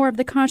tuned for more of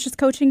the Conscious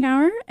Coaching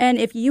Hour. And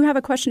if you have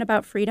a question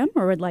about freedom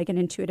or would like an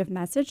intuitive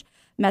message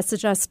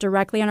us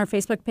directly on our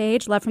Facebook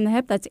page, Love from the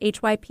Hip. That's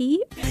HYP.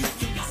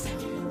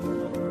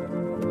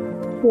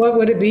 What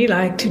would it be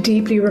like to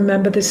deeply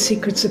remember the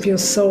secrets of your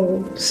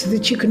soul so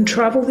that you can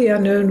travel the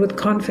unknown with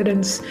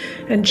confidence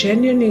and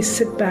genuinely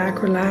sit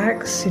back,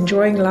 relax,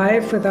 enjoying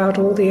life without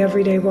all the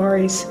everyday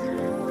worries?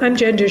 I'm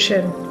Jen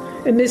Duchenne,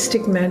 a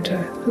mystic mentor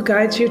who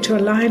guides you to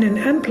align and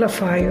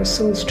amplify your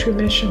soul's true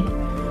mission.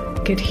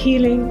 Get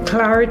healing,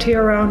 clarity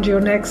around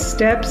your next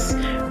steps,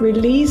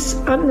 release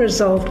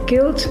unresolved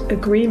guilt,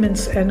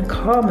 agreements, and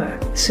karma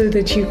so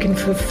that you can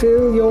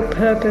fulfill your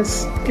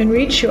purpose and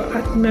reach your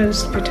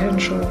utmost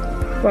potential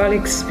while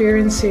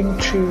experiencing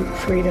true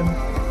freedom.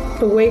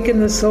 Awaken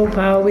the soul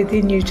power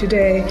within you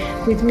today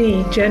with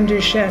me, Jen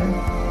Duchenne.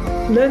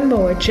 Learn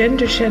more at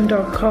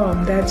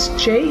jenduchenne.com. That's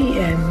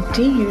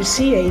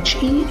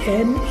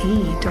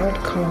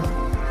JenDuchenne.com.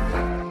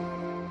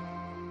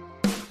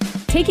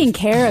 Taking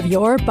care of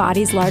your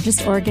body's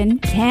largest organ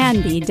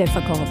can be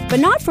difficult,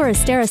 but not for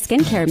Astera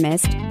Skincare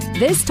Mist.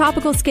 This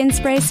topical skin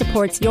spray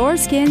supports your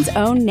skin's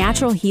own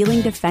natural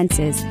healing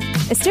defenses.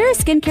 Astera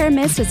Skincare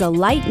Mist is a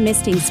light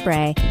misting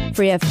spray,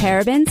 free of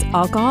parabens,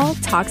 alcohol,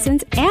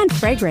 toxins, and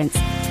fragrance.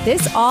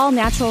 This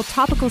all-natural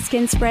topical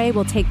skin spray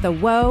will take the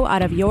woe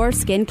out of your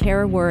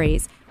skincare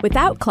worries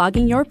without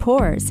clogging your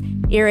pores.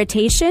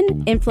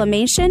 Irritation,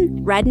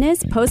 inflammation,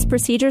 redness,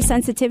 post-procedure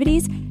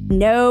sensitivities?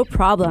 No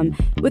problem.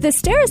 With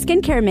Astera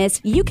Skincare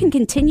Mist, you can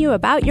continue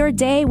about your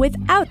day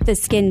without the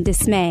skin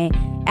dismay.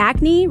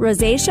 Acne,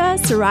 rosacea,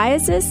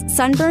 psoriasis,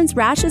 sunburns,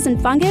 rashes,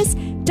 and fungus?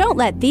 Don't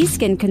let these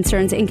skin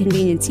concerns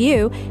inconvenience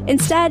you.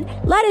 Instead,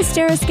 let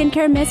Astera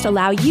Skincare Mist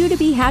allow you to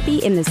be happy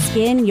in the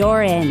skin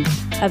you're in.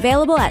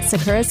 Available at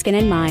Sakura Skin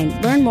and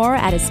Mind. Learn more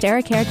at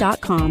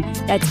asteracare.com.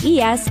 That's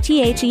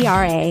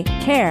ESTHERA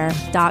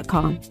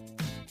care.com.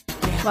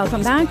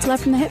 Welcome back to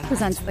Love from the Hip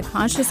presents the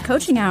Conscious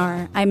Coaching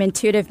Hour. I'm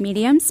intuitive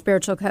medium,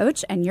 spiritual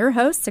coach, and your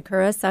host,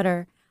 Sakura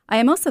Sutter. I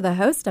am also the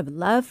host of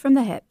Love from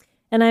the Hip.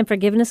 And I'm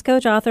forgiveness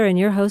coach, author, and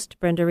your host,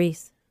 Brenda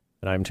Reese.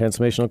 And I'm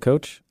transformational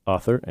coach,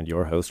 author, and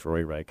your host,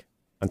 Rory Reich.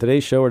 On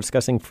today's show, we're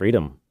discussing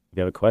freedom. If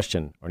you have a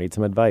question or need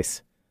some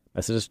advice,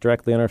 message us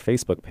directly on our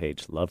Facebook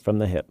page, Love from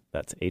the Hip.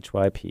 That's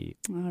HYP.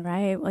 All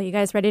right. Well, you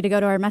guys ready to go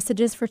to our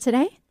messages for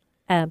today?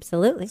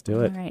 Absolutely. Let's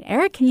do it. All right.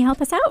 Eric, can you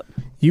help us out?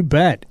 You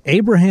bet.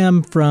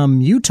 Abraham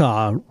from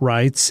Utah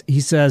writes,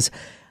 he says,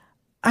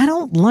 I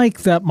don't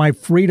like that my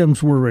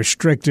freedoms were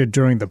restricted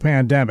during the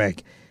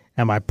pandemic,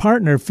 and my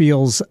partner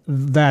feels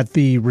that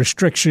the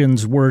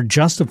restrictions were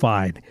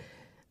justified.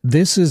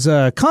 This is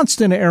a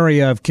constant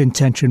area of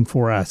contention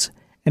for us.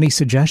 Any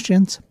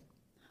suggestions?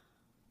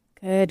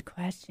 Good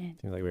question.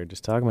 Seems like we were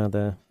just talking about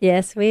that.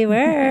 Yes, we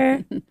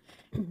were.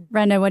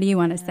 Brenda, what do you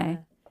want to say?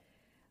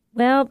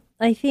 Well,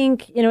 I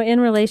think, in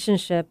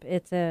relationship,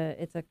 it's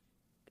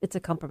a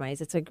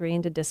compromise. It's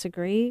agreeing to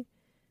disagree,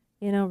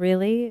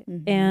 really,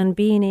 and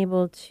being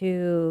able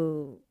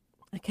to,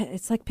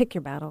 it's like pick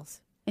your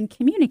battles. And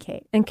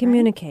communicate.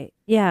 Right?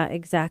 Yeah,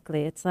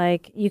 exactly. It's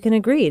like you can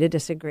agree to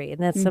disagree.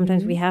 And that's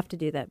sometimes we have to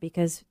do that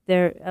because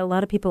a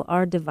lot of people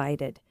are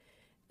divided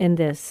in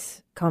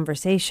this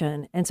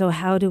conversation. And so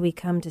how do we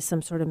come to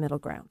some sort of middle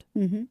ground,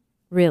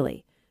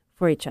 really,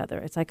 for each other?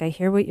 It's like, I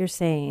hear what you're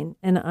saying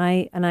and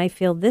I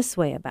feel this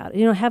way about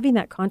it. Having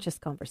that conscious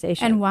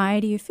conversation. And why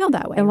do you feel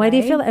that way? And why do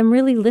you feel that? I'm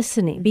really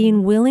listening,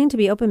 being willing to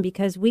be open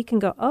because we can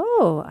go,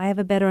 oh, I have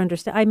a better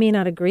understanding. I may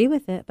not agree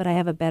with it, but I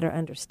have a better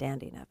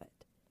understanding of it.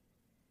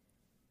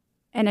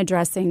 And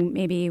addressing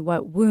maybe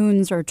what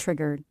wounds are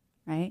triggered,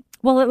 right?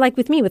 Well, like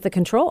with me, with the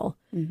control,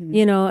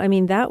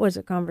 that was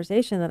a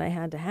conversation that I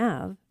had to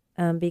have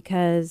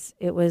because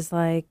it was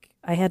like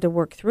I had to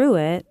work through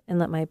it and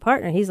let my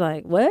partner, he's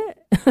like, what?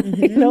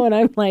 And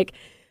I'm like,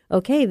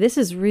 okay, this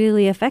is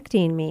really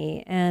affecting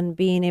me and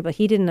being able,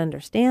 he didn't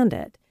understand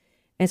it.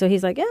 And so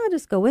he's like, yeah,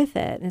 just go with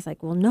it. And it's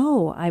like, well,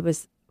 no, I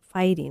was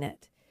fighting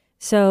it.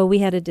 So we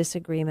had a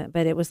disagreement,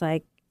 but it was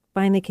like,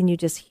 finally, can you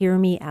just hear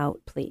me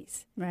out,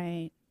 please?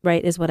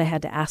 Right, is what I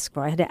had to ask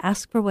for. I had to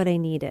ask for what I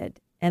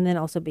needed and then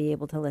also be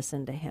able to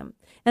listen to him.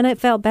 And it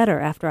felt better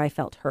after I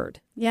felt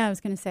heard. Yeah, I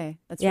was going to say,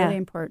 that's really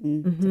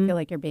important to feel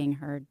like you're being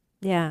heard.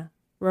 Yeah.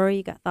 Rory,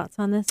 you got thoughts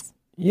on this?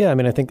 Yeah,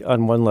 I think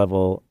on one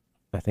level,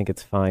 I think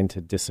it's fine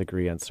to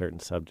disagree on certain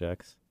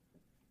subjects.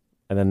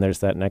 And then there's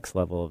that next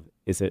level of,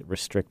 is it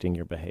restricting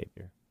your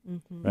behavior?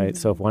 Right?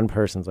 So if one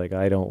person's like,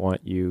 I don't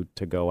want you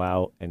to go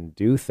out and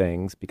do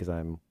things because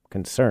I'm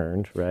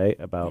concerned, right,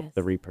 about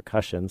the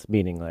repercussions,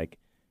 meaning like,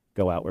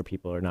 go out where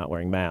people are not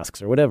wearing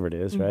masks or whatever it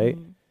is, right?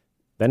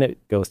 Then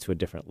it goes to a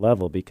different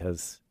level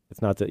because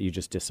it's not that you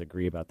just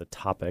disagree about the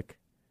topic.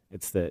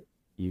 It's that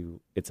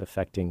it's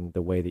affecting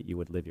the way that you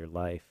would live your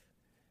life.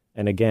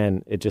 And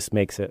again, it just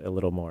makes it a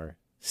little more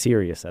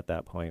serious at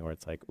that point where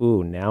it's like,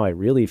 ooh, now I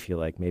really feel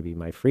like maybe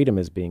my freedom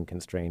is being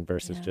constrained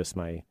versus just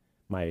the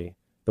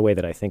way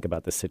that I think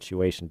about the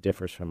situation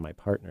differs from my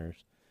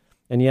partner's.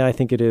 And yeah, I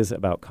think it is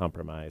about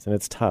compromise. And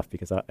it's tough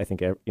because I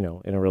think,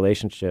 in a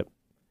relationship,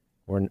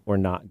 we're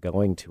not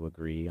going to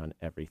agree on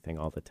everything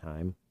all the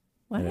time.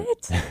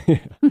 What?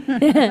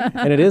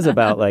 And it is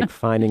about like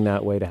finding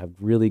that way to have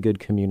really good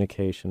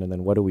communication. And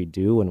then what do we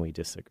do when we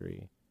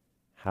disagree?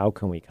 How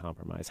can we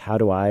compromise? How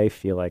do I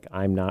feel like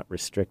I'm not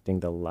restricting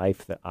the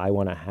life that I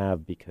want to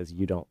have because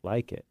you don't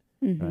like it,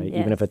 right?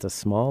 Even if it's a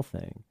small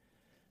thing.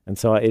 And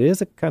so it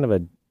is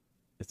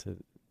it's a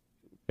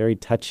very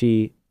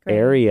touchy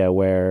area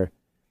where,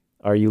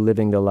 are you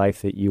living the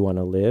life that you want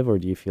to live, or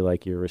do you feel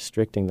like you're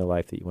restricting the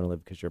life that you want to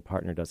live because your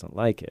partner doesn't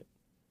like it?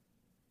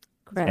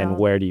 Correct. And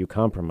where do you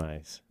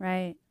compromise?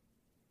 Right.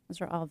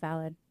 Those are all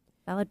valid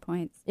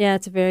points. Yeah,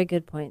 it's a very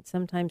good point.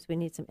 Sometimes we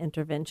need some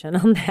intervention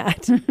on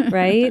that,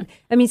 right?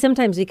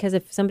 Sometimes because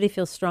if somebody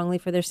feels strongly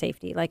for their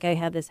safety, like I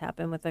had this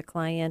happen with a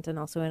client and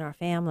also in our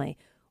family,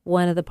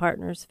 one of the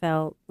partners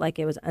felt like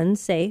it was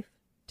unsafe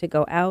to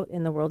go out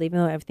in the world, even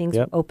though everything's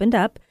opened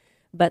up.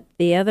 But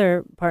the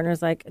other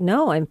partner's like,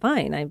 no, I'm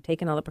fine. I've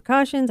taken all the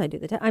precautions. I do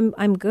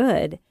I'm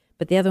good.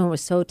 But the other one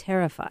was so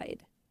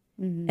terrified,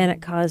 and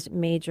it caused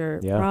major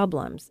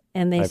problems.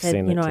 And they said,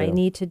 I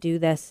need to do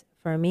this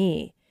for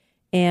me.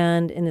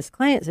 And in this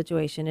client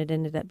situation, it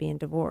ended up being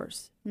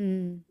divorce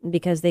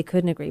because they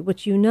couldn't agree,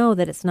 which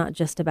that it's not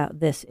just about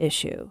this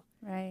issue.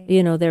 Right.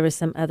 There was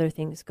some other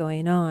things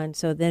going on.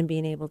 So then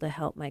being able to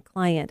help my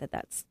client at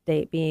that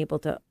state, being able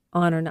to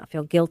honor, not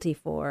feel guilty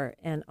for,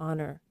 and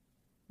honor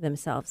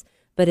themselves.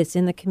 But it's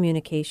in the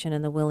communication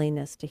and the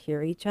willingness to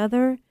hear each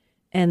other,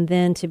 and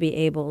then to be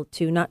able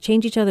to not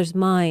change each other's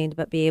mind,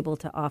 but be able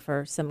to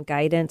offer some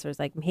guidance, or it's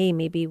like, hey,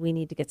 maybe we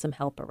need to get some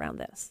help around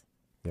this.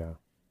 Yeah.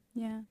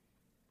 Yeah.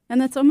 And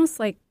that's almost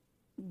like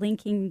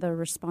linking the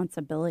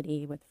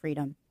responsibility with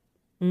freedom,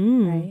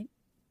 right?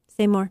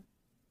 Say more.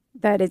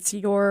 That it's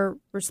your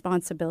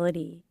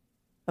responsibility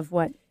of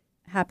what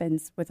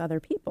happens with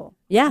other people.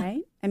 Yeah.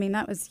 Right?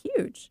 That was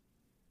huge.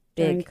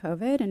 Big. During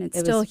COVID, and it's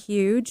still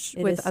huge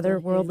with other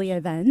worldly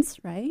events,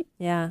 right?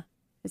 Yeah.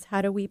 Is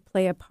how do we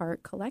play a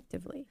part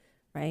collectively?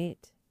 Right.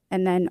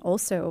 And then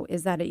also,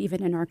 is that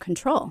even in our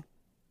control,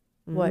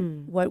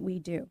 what we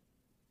do,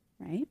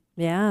 right?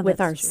 Yeah. With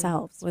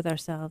ourselves. True. With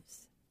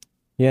ourselves.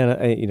 Yeah,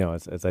 and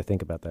as I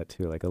think about that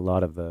too, like a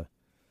lot of the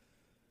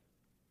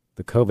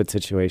COVID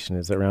situation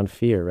is around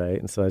fear, right?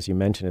 And so as you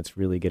mentioned, it's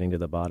really getting to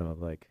the bottom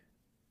of like,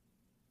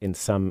 in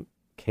some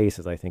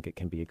cases, I think it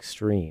can be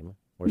extreme,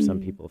 or some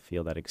people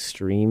feel that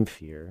extreme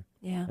fear,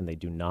 and they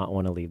do not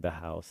want to leave the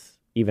house,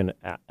 even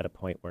at a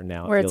point where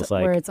now it feels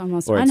like... Where it's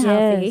almost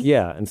unhealthy.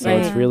 Yeah, and so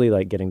it's really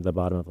like getting to the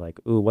bottom of like,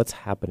 ooh, what's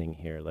happening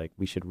here? Like,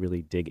 we should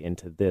really dig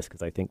into this,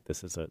 because I think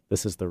this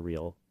is the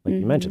real, like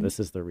you mentioned, this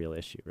is the real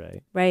issue,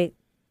 right? Right.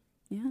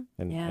 Yeah.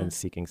 And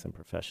seeking some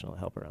professional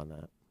help around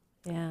that.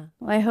 Yeah.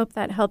 Well, I hope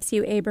that helps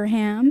you,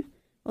 Abraham.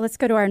 Well, let's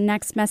go to our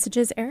next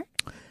messages, Eric.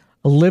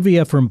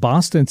 Olivia from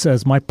Boston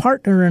says, my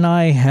partner and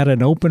I had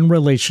an open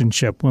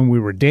relationship when we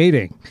were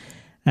dating.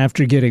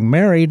 After getting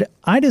married,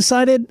 I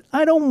decided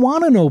I don't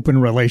want an open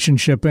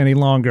relationship any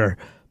longer,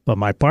 but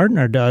my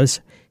partner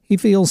does. He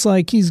feels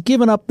like he's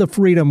given up the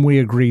freedom we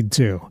agreed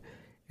to.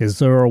 Is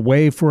there a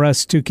way for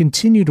us to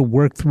continue to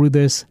work through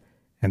this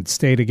and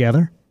stay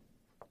together?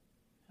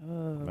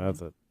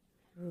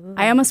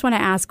 I almost want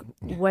to ask,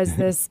 was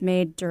this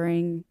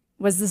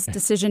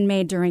decision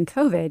made during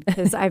COVID?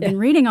 Because I've been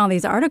reading all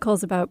these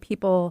articles about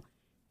people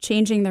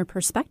changing their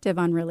perspective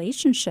on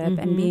relationship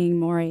and being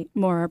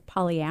more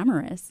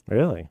polyamorous.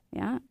 Really?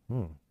 Yeah.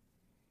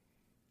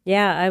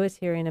 Yeah, I was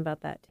hearing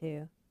about that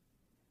too.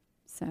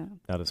 So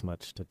not as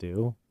much to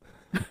do.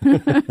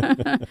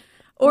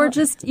 Or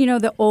just,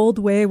 the old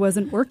way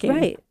wasn't working.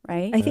 Right.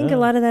 I think a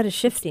lot of that is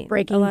shifting.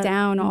 Breaking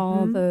down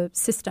all the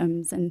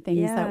systems and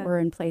things that were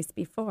in place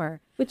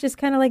before. Which is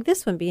kind of like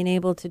this one, being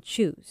able to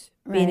choose.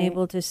 Right. Being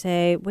able to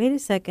say, wait a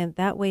second,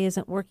 that way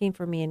isn't working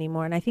for me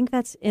anymore. And I think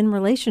that's in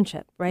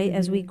relationship, right?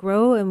 As we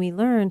grow and we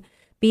learn,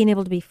 being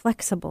able to be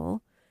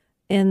flexible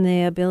in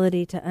the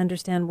ability to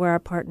understand where our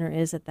partner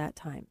is at that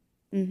time.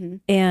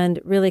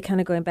 And really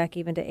kind of going back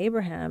even to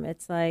Abraham,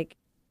 it's like,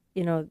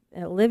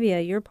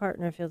 Olivia, your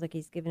partner feels like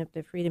he's given up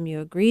the freedom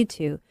you agreed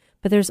to,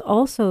 but there's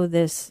also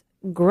this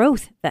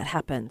growth that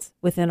happens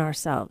within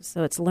ourselves.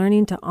 So it's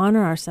learning to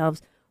honor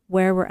ourselves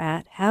where we're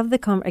at, have the,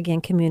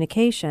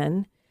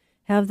 communication,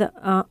 have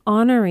the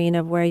honoring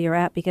of where you're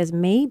at, because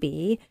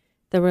maybe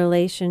the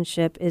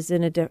relationship is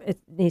it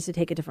needs to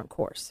take a different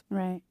course.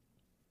 Right.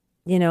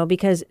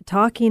 Because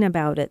talking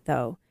about it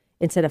though,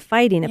 instead of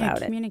fighting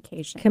about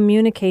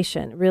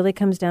communication really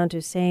comes down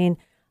to saying,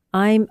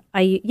 we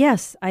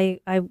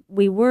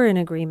were in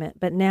agreement,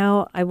 but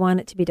now I want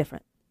it to be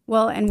different.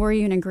 Well, and were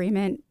you in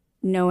agreement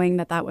knowing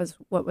that was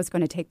what was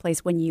going to take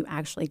place when you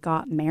actually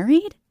got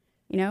married?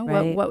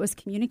 Right. What was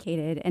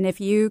communicated? And if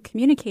you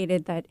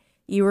communicated that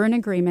you were in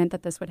agreement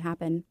that this would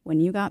happen when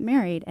you got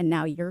married, and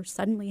now you're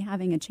suddenly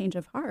having a change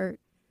of heart,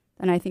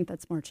 then I think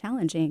that's more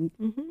challenging.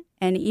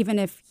 And even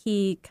if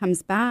he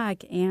comes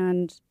back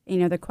and,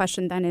 the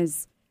question then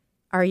is,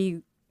 are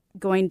you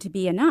going to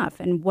be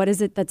enough, and what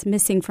is it that's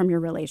missing from your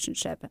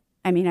relationship?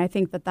 I mean, I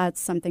think that's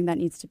something that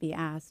needs to be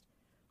asked.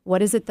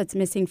 What is it that's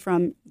missing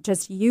from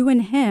just you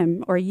and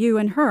him or you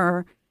and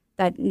her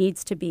that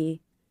needs to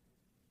be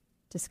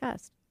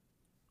discussed?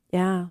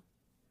 Yeah.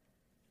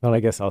 Well, I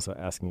guess also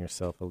asking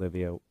yourself,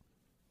 Olivia,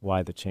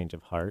 why the change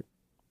of heart?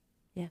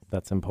 Yeah.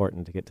 That's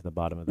important to get to the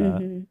bottom of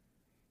that.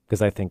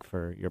 Because I think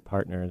for your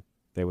partner,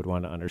 they would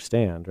want to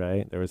understand,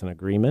 right? There was an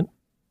agreement.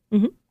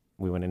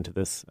 We went into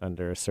this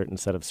under a certain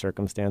set of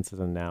circumstances,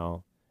 and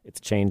now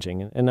it's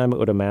changing. And I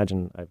would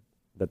imagine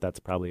that's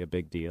probably a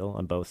big deal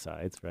on both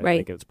sides, right? Right.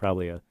 Like it's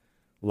probably a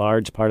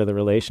large part of the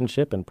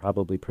relationship and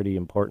probably pretty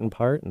important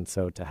part. And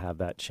so to have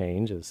that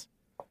change is,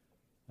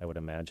 I would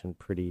imagine,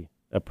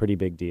 a pretty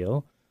big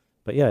deal.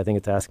 But yeah, I think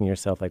it's asking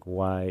yourself, like,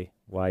 why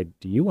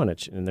do you want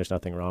to? And there's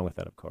nothing wrong with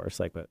that, of course.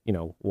 Like, but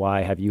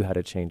why have you had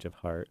a change of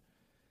heart?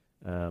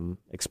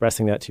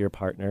 Expressing that to your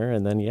partner,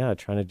 and then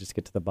trying to just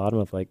get to the bottom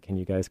of like, can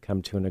you guys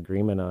come to an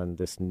agreement on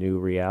this new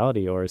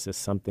reality, or is this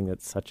something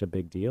that's such a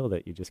big deal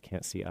that you just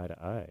can't see eye to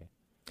eye?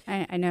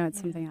 I know it's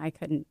something I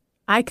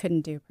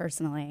couldn't do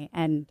personally,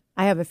 and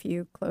I have a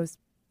few close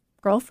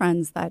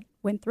girlfriends that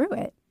went through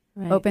it,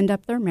 opened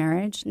up their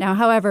marriage. Now,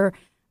 however,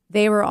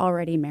 they were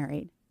already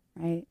married,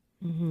 right?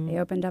 They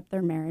opened up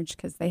their marriage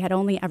because they had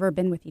only ever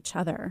been with each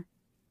other,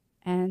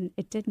 and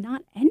it did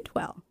not end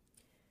well.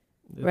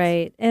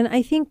 Right. And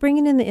I think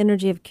bringing in the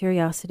energy of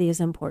curiosity is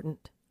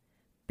important.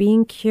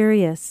 Being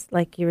curious,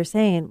 like you were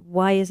saying,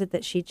 why is it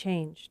that she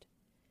changed?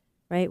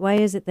 Right? Why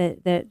is it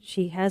that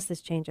she has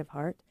this change of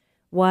heart?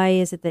 Why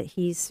is it that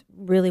he's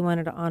really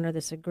wanted to honor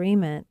this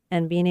agreement,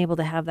 and being able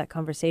to have that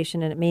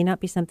conversation? And it may not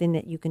be something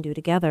that you can do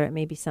together. It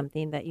may be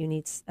something that you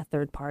need a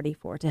third party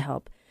for to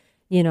help,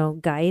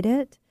 guide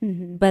it.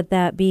 But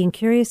that being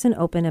curious and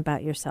open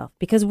about yourself,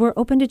 because we're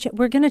open to,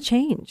 we're going to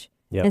change.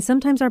 Yep. And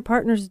sometimes our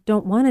partners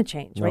don't want to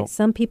change, right?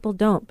 Some people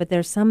don't, but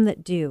there's some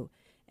that do.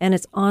 And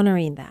it's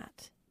honoring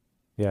that.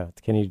 Yeah.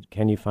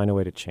 Can you find a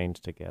way to change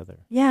together?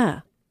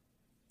 Yeah.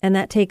 And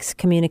that takes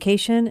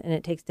communication, and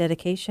it takes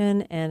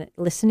dedication and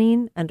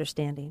listening,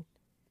 understanding.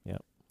 Yeah.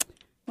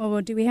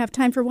 Well, do we have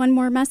time for one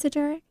more message,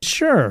 Eric?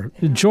 Sure.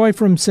 Joy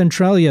from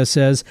Centralia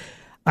says,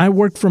 I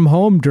worked from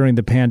home during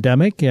the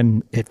pandemic,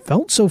 and it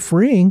felt so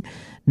freeing.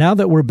 Now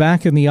that we're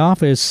back in the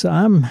office,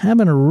 I'm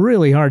having a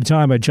really hard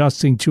time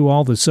adjusting to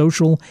all the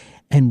social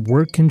and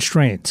work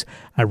constraints.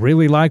 I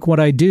really like what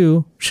I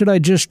do. Should I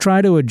just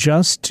try to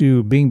adjust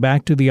to being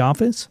back to the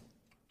office?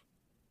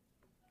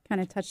 kind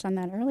of touched on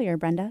that earlier,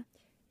 Brenda.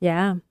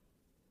 Yeah.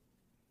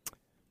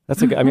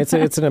 That's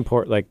it's an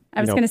important, like,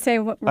 I was going to say,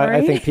 Rory?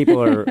 I think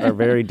people are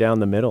very down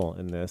the middle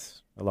in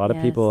this. A lot of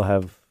Yes. people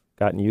have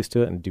gotten used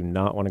to it and do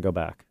not want to go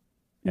back.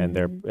 And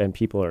and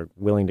people are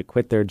willing to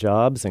quit their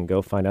jobs and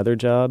go find other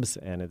jobs.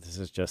 And this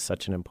is just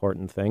such an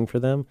important thing for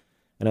them.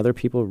 And other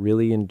people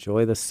really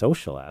enjoy the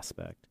social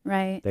aspect.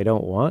 Right. They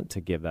don't want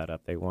to give that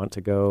up. They want to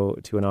go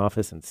to an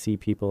office and see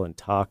people and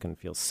talk and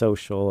feel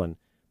social and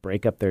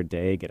break up their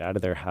day, get out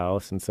of their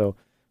house. And so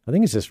I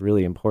think it's just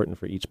really important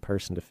for each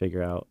person to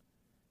figure out,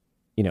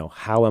 you know,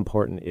 how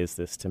important is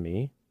this to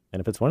me? And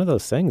if it's one of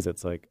those things,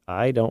 it's like,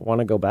 I don't want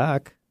to go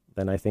back,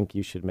 then I think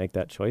you should make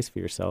that choice for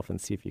yourself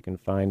and see if you can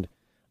find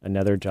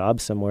another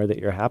job somewhere that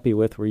you're happy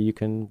with where you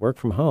can work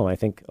from home. I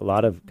think a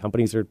lot of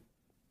companies are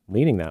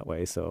leaning that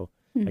way. So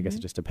I guess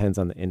it just depends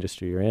on the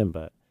industry you're in.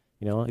 But,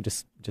 you know,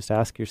 just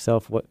ask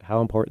yourself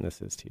how important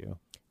this is to you.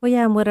 Well,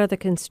 yeah, and what are the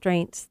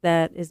constraints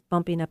that is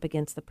bumping up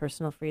against the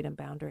personal freedom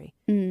boundary?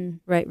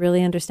 Right,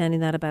 really understanding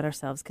that about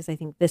ourselves, because I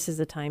think this is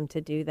a time to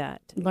do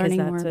that.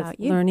 Learning more about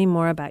you. Learning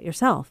more about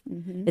yourself.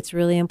 It's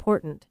really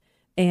important.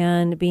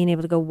 And being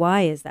able to go,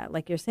 why is that?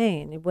 Like you're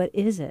saying, what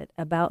is it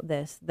about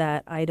this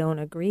that I don't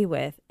agree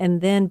with?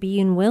 And then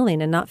being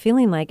willing and not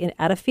feeling like,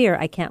 out of fear,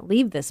 I can't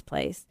leave this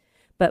place.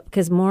 But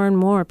because more and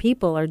more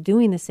people are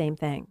doing the same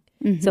thing.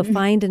 So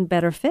find a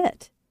better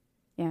fit.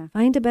 Yeah.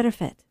 Find a better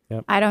fit.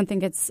 Yep. I don't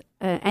think it's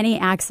any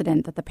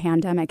accident that the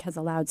pandemic has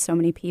allowed so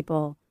many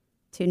people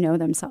to know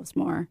themselves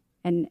more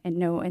and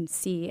know and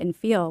see and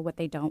feel what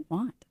they don't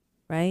want.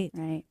 Right.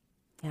 Right.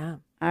 Yeah.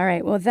 All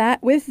right. Well,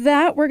 with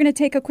that, we're going to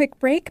take a quick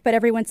break, but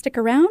everyone stick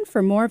around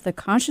for more of the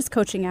Conscious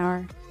Coaching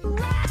Hour.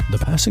 The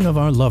passing of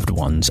our loved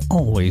ones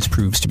always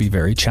proves to be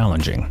very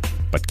challenging,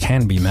 but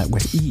can be met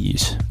with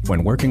ease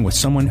when working with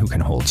someone who can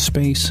hold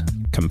space,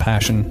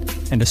 compassion,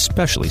 and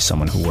especially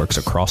someone who works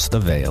across the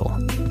veil.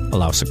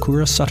 Allow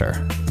Sakura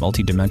Sutter,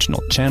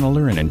 multidimensional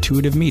channeler and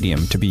intuitive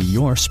medium, to be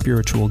your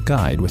spiritual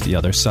guide with the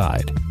other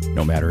side.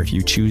 No matter if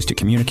you choose to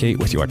communicate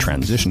with your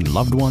transitioned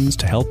loved ones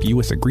to help you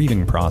with the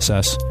grieving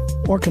process,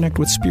 or connect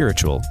with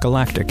spiritual,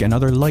 galactic, and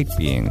other light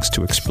beings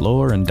to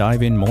explore and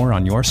dive in more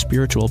on your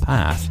spiritual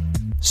path,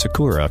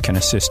 Sakura can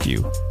assist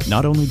you.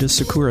 Not only does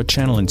Sakura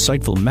channel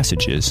insightful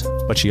messages,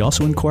 but she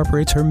also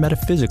incorporates her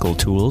metaphysical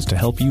tools to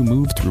help you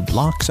move through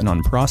blocks and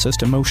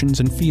unprocessed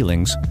emotions and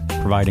feelings,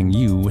 providing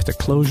you with a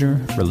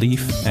closure,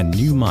 relief, and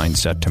new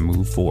mindset to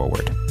move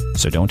forward.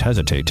 So don't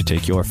hesitate to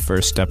take your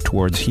first step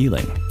towards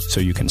healing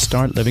so you can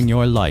start living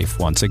your life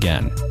once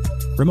again.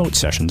 Remote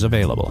sessions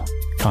available.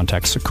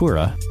 Contact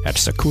Sakura at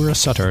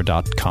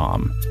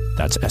sakurasutter.com.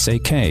 That's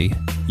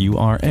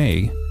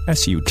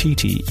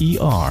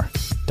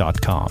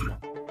SAKURASUTTER.com.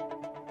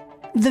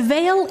 The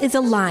veil is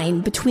a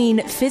line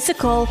between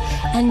physical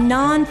and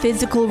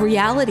non-physical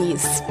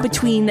realities,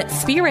 between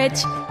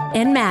spirit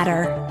and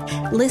matter.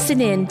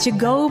 Listen in to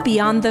Go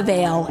Beyond the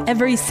Veil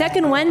every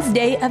second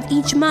Wednesday of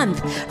each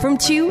month from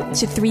 2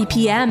 to 3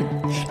 p.m.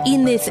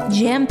 In this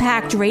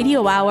jam-packed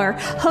radio hour,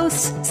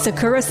 hosts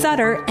Sakura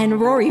Sutter and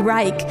Rory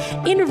Reich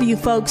interview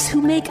folks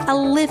who make a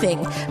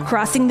living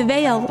crossing the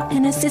veil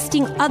and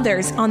assisting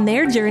others on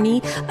their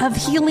journey of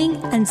healing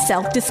and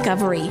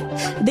self-discovery.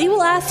 They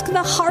will ask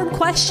the hard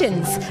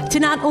questions to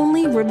not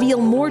only reveal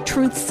more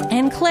truths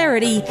and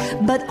clarity,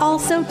 but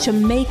also to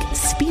make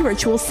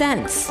spiritual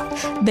sense.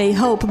 They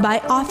hope by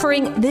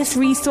offering this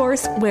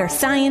resource where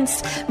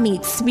science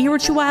meets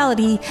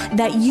spirituality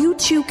that you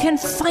too can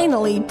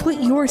finally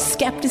put your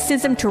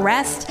skepticism to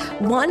rest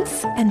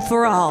once and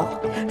for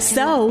all.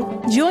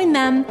 So join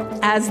them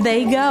as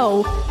they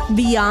go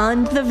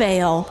beyond the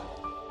veil.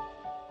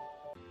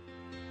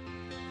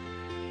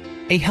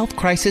 A health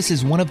crisis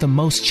is one of the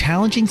most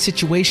challenging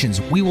situations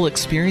we will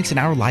experience in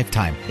our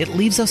lifetime. It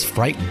leaves us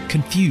frightened,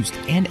 confused,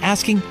 and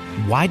asking,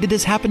 why did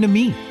this happen to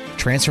me?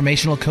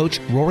 Transformational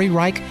coach Rory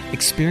Reich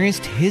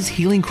experienced his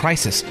healing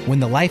crisis when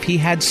the life he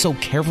had so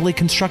carefully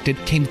constructed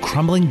came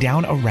crumbling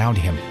down around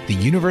him. The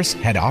universe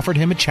had offered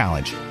him a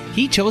challenge.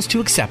 He chose to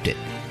accept it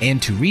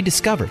and to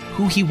rediscover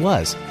who he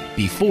was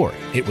before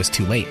it was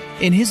too late.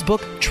 In his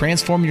book,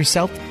 Transform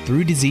Yourself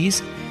Through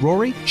Disease,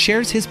 Rory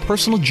shares his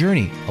personal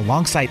journey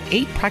alongside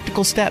 8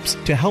 practical steps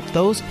to help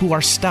those who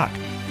are stuck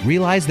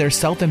realize their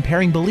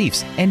self-impairing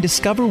beliefs and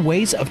discover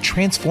ways of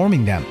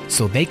transforming them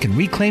so they can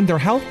reclaim their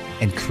health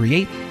and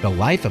create the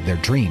life of their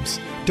dreams.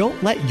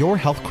 Don't let your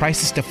health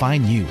crisis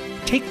define you.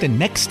 Take the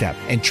next step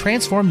and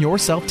transform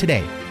yourself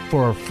today.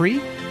 For a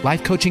free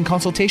life coaching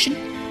consultation,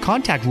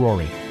 contact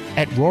Rory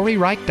at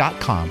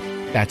roryreich.com.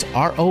 That's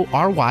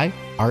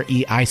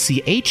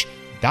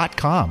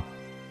RORYREICH.com.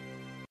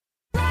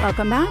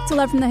 Welcome back to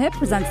Love from the Hip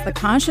presents the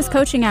Conscious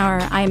Coaching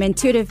Hour. I am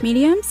intuitive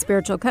medium,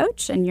 spiritual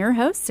coach, and your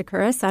host,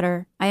 Sakura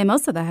Sutter. I am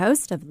also the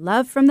host of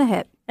Love from the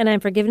Hip. And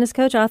I'm forgiveness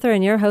coach, author,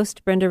 and your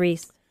host, Brenda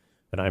Reese.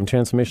 And I'm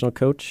transformational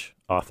coach,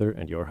 author,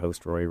 and your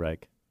host, Rory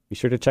Reich. Be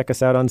sure to check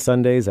us out on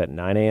Sundays at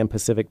 9 a.m.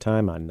 Pacific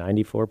Time on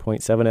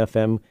 94.7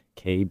 FM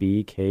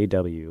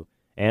KBKW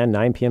and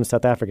 9 p.m.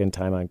 South African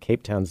Time on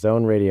Cape Town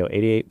Zone Radio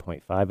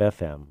 88.5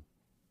 FM.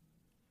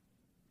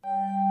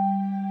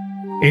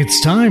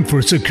 It's time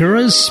for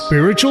Sakura's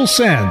Spiritual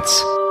Sense.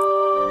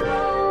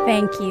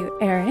 Thank you,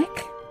 Eric.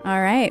 All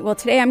right. Well,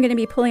 today I'm going to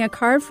be pulling a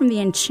card from the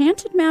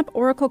Enchanted Map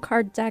Oracle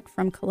card deck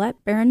from Colette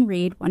Baron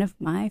Reed, one of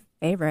my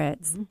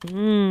favorites.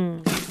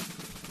 All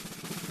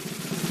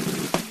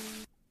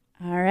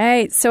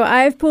right. So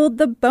I've pulled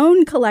the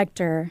Bone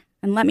Collector.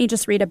 And let me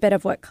just read a bit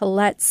of what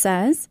Colette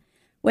says.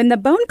 When the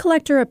Bone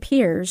Collector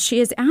appears, she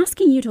is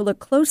asking you to look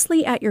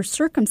closely at your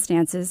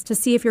circumstances to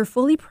see if you're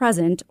fully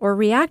present or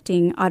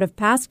reacting out of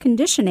past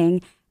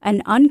conditioning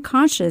and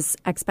unconscious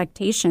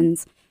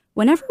expectations.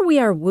 Whenever we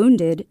are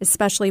wounded,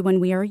 especially when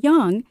we are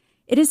young,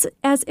 it is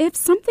as if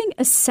something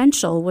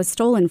essential was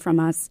stolen from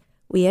us.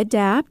 We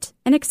adapt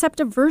and accept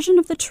a version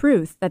of the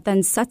truth that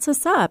then sets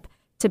us up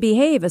to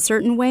behave a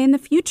certain way in the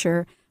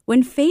future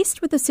when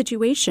faced with a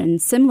situation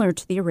similar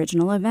to the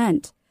original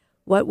event.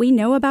 What we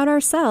know about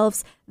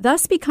ourselves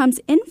thus becomes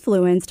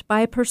influenced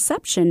by a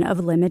perception of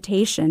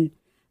limitation.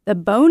 The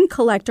Bone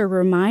Collector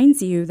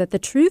reminds you that the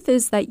truth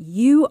is that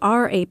you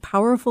are a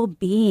powerful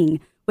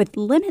being with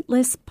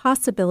limitless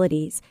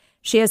possibilities.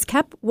 She has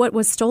kept what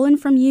was stolen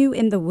from you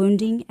in the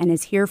wounding and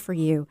is here for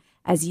you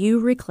as you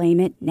reclaim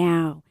it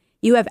now.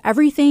 You have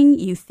everything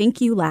you think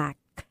you lack.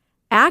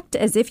 Act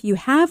as if you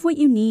have what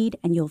you need,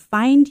 and you'll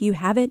find you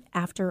have it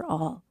after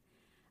all.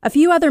 A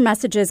few other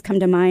messages come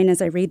to mind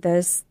as I read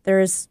this.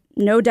 There's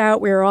no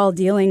doubt we're all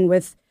dealing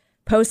with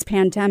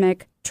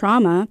post-pandemic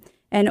trauma,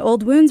 and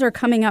old wounds are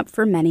coming up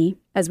for many,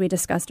 as we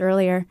discussed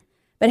earlier.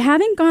 But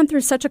having gone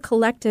through such a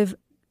collective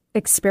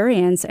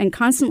experience and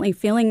constantly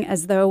feeling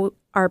as though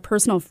our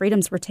personal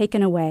freedoms were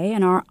taken away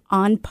and are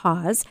on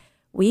pause,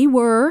 we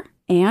were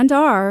and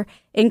are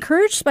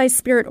encouraged by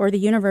Spirit or the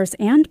universe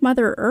and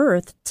Mother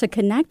Earth to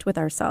connect with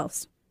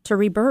ourselves, to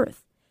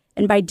rebirth.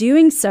 And by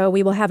doing so,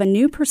 we will have a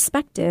new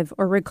perspective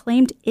or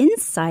reclaimed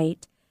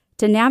insight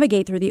to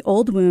navigate through the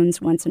old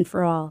wounds once and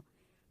for all.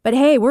 But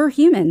hey, we're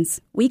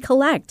humans. We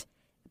collect.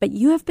 But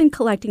you have been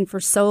collecting for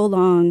so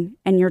long,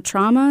 and your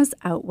traumas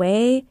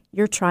outweigh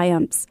your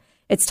triumphs.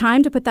 It's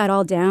time to put that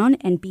all down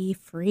and be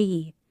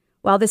free.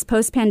 While this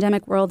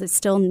post-pandemic world is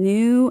still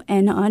new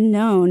and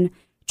unknown,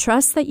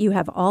 trust that you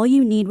have all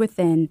you need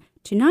within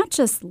to not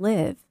just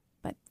live,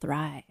 but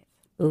thrive.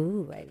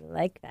 Ooh, I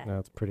like that.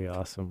 That's pretty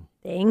awesome.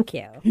 Thank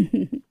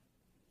you.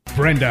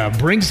 Brenda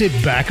brings it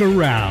back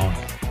around.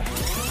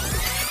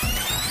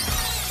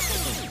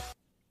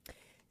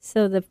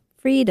 So the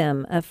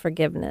freedom of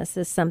forgiveness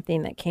is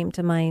something that came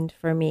to mind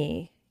for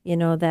me. You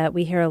know, that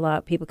we hear a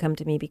lot, people come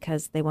to me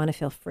because they want to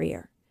feel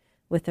freer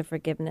with the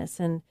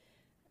forgiveness. And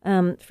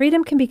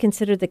freedom can be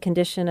considered the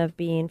condition of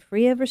being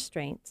free of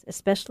restraints,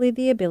 especially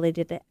the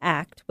ability to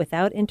act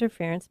without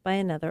interference by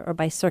another or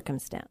by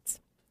circumstance.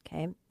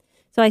 Okay.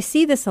 So I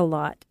see this a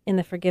lot in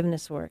the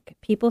forgiveness work.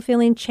 People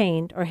feeling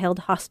chained or held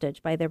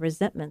hostage by their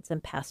resentments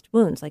and past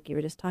wounds, like you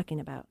were just talking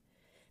about.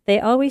 They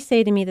always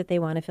say to me that they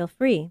want to feel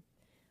free.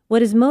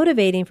 What is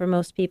motivating for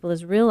most people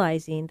is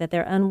realizing that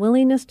their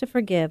unwillingness to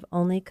forgive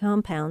only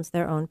compounds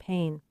their own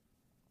pain.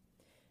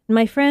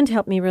 My friend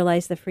helped me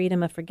realize the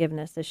freedom of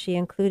forgiveness as she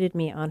included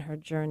me on her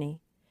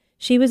journey.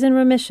 She was in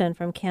remission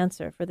from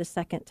cancer for the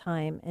second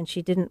time, and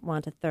she didn't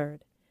want a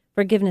third.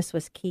 Forgiveness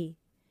was key.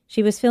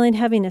 She was feeling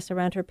heaviness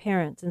around her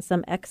parents and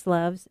some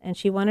ex-loves, and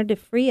she wanted to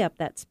free up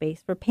that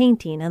space for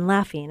painting and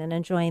laughing and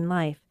enjoying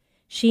life.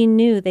 She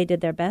knew they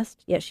did their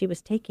best, yet she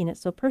was taking it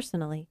so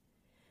personally.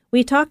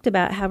 We talked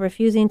about how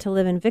refusing to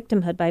live in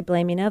victimhood by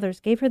blaming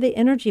others gave her the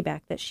energy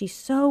back that she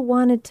so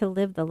wanted to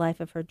live the life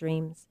of her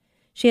dreams.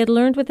 She had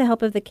learned with the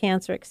help of the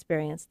cancer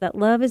experience that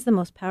love is the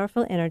most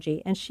powerful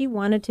energy, and she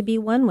wanted to be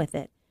one with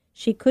it.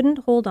 She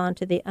couldn't hold on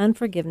to the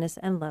unforgiveness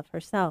and love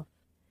herself.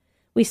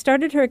 We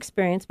started her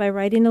experience by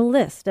writing a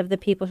list of the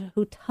people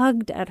who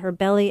tugged at her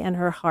belly and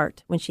her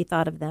heart when she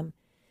thought of them.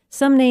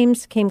 Some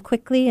names came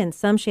quickly and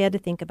some she had to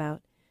think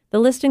about. The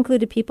list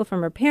included people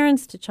from her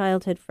parents to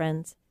childhood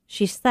friends.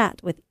 She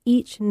sat with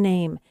each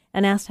name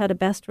and asked how to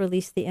best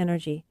release the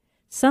energy.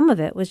 Some of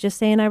it was just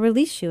saying, I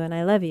release you and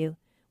I love you.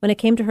 When it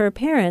came to her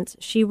parents,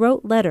 she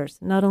wrote letters,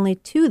 not only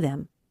to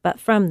them, but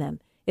from them.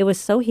 It was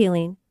so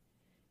healing.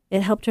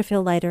 It helped her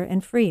feel lighter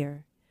and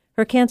freer.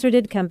 Her cancer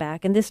did come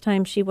back, and this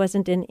time she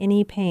wasn't in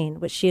any pain,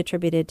 which she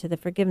attributed to the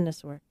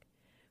forgiveness work.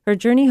 Her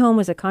journey home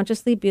was a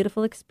consciously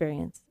beautiful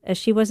experience, as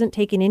she wasn't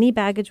taking any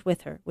baggage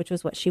with her, which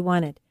was what she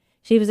wanted.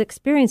 She was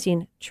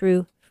experiencing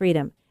true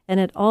freedom. And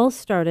it all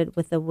started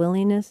with the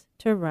willingness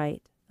to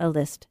write a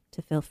list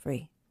to feel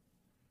free.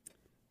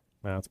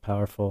 Wow, it's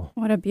powerful.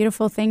 What a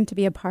beautiful thing to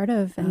be a part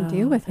of and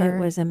do with her.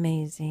 It was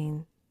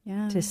amazing.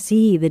 Yeah. To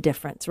see the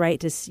difference,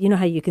 right? You know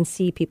how you can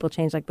see people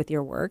change, like with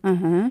your work?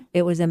 Uh-huh.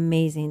 It was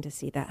amazing to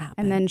see that happen.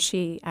 And then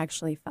she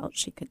actually felt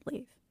she could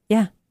leave.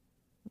 Yeah.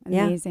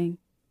 Amazing.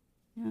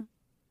 Yeah.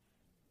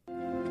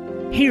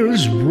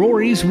 Here's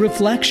Rory's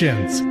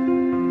Reflections.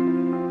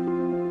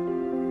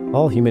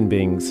 All human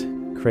beings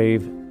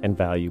crave and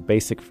value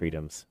basic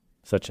freedoms,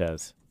 such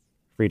as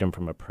freedom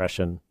from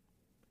oppression,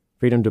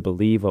 freedom to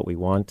believe what we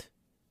want,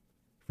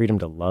 freedom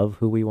to love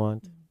who we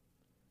want,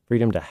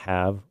 freedom to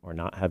have or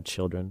not have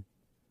children,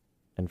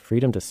 and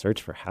freedom to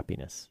search for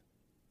happiness.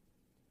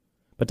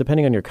 But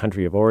depending on your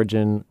country of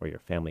origin or your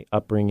family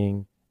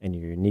upbringing and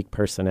your unique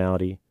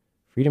personality,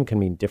 freedom can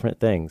mean different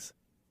things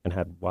and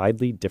have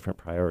widely different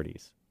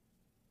priorities.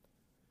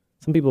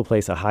 Some people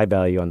place a high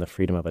value on the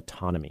freedom of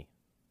autonomy,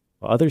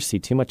 while others see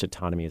too much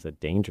autonomy as a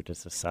danger to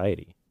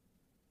society.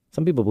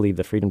 Some people believe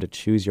the freedom to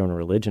choose your own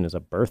religion is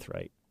a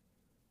birthright,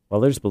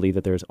 while others believe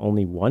that there is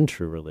only one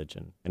true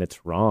religion and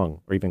it's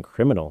wrong or even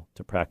criminal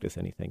to practice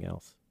anything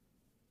else.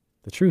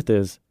 The truth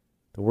is,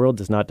 the world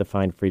does not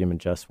define freedom in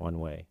just one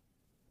way,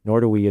 nor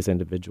do we as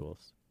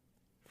individuals.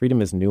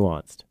 Freedom is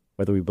nuanced,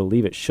 whether we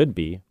believe it should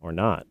be or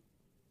not.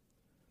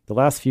 The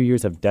last few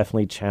years have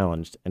definitely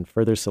challenged and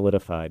further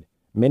solidified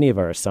many of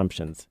our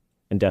assumptions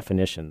and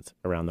definitions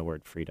around the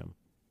word freedom.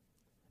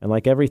 And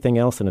like everything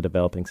else in a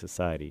developing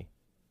society,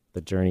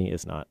 the journey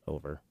is not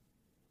over.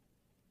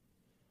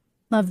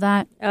 Love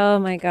that. Oh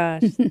my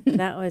gosh.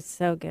 That was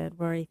so good,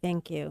 Rory.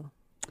 Thank you.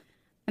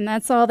 And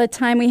that's all the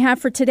time we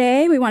have for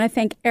today. We want to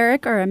thank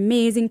Eric, our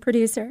amazing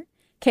producer,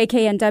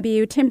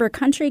 KKNW, Timber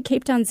Country,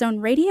 Cape Town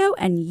Zone Radio,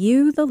 and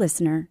you, the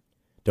listener.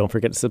 Don't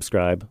forget to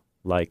subscribe,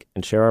 like,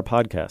 and share our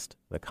podcast,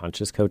 The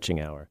Conscious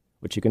Coaching Hour,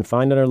 which you can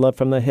find under Love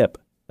from the Hip,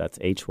 that's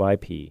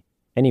HYP,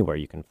 anywhere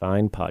you can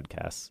find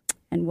podcasts.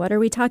 And what are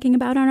we talking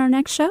about on our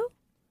next show?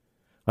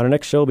 On our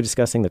next show, we'll be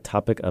discussing the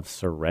topic of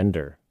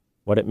surrender,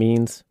 what it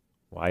means,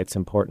 why it's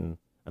important,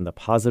 and the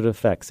positive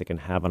effects it can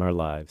have on our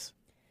lives.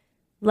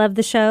 Love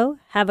the show?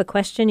 Have a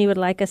question you would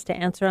like us to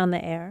answer on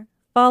the air?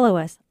 Follow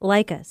us,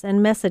 like us,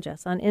 and message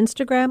us on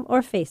Instagram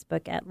or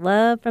Facebook at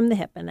Love from the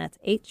Hip, and that's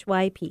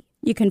HYP.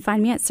 You can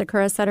find me at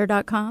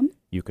sakurasutter.com.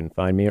 You can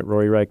find me at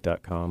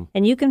roryreich.com.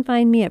 And you can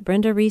find me at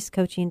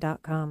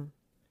brendareesecoaching.com.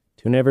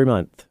 Tune every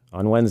month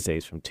on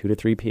Wednesdays from 2 to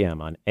 3 p.m.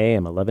 on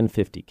AM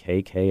 1150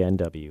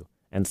 KKNW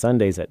and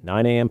Sundays at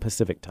 9 a.m.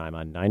 Pacific Time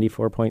on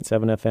 94.7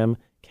 FM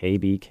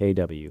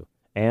KBKW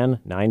and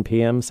 9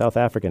 p.m. South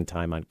African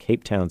Time on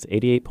Cape Town's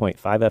 88.5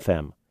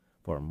 FM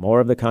for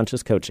more of the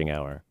Conscious Coaching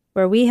Hour,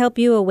 where we help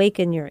you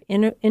awaken your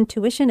inner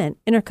intuition and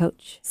inner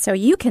coach so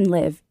you can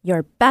live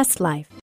your best life.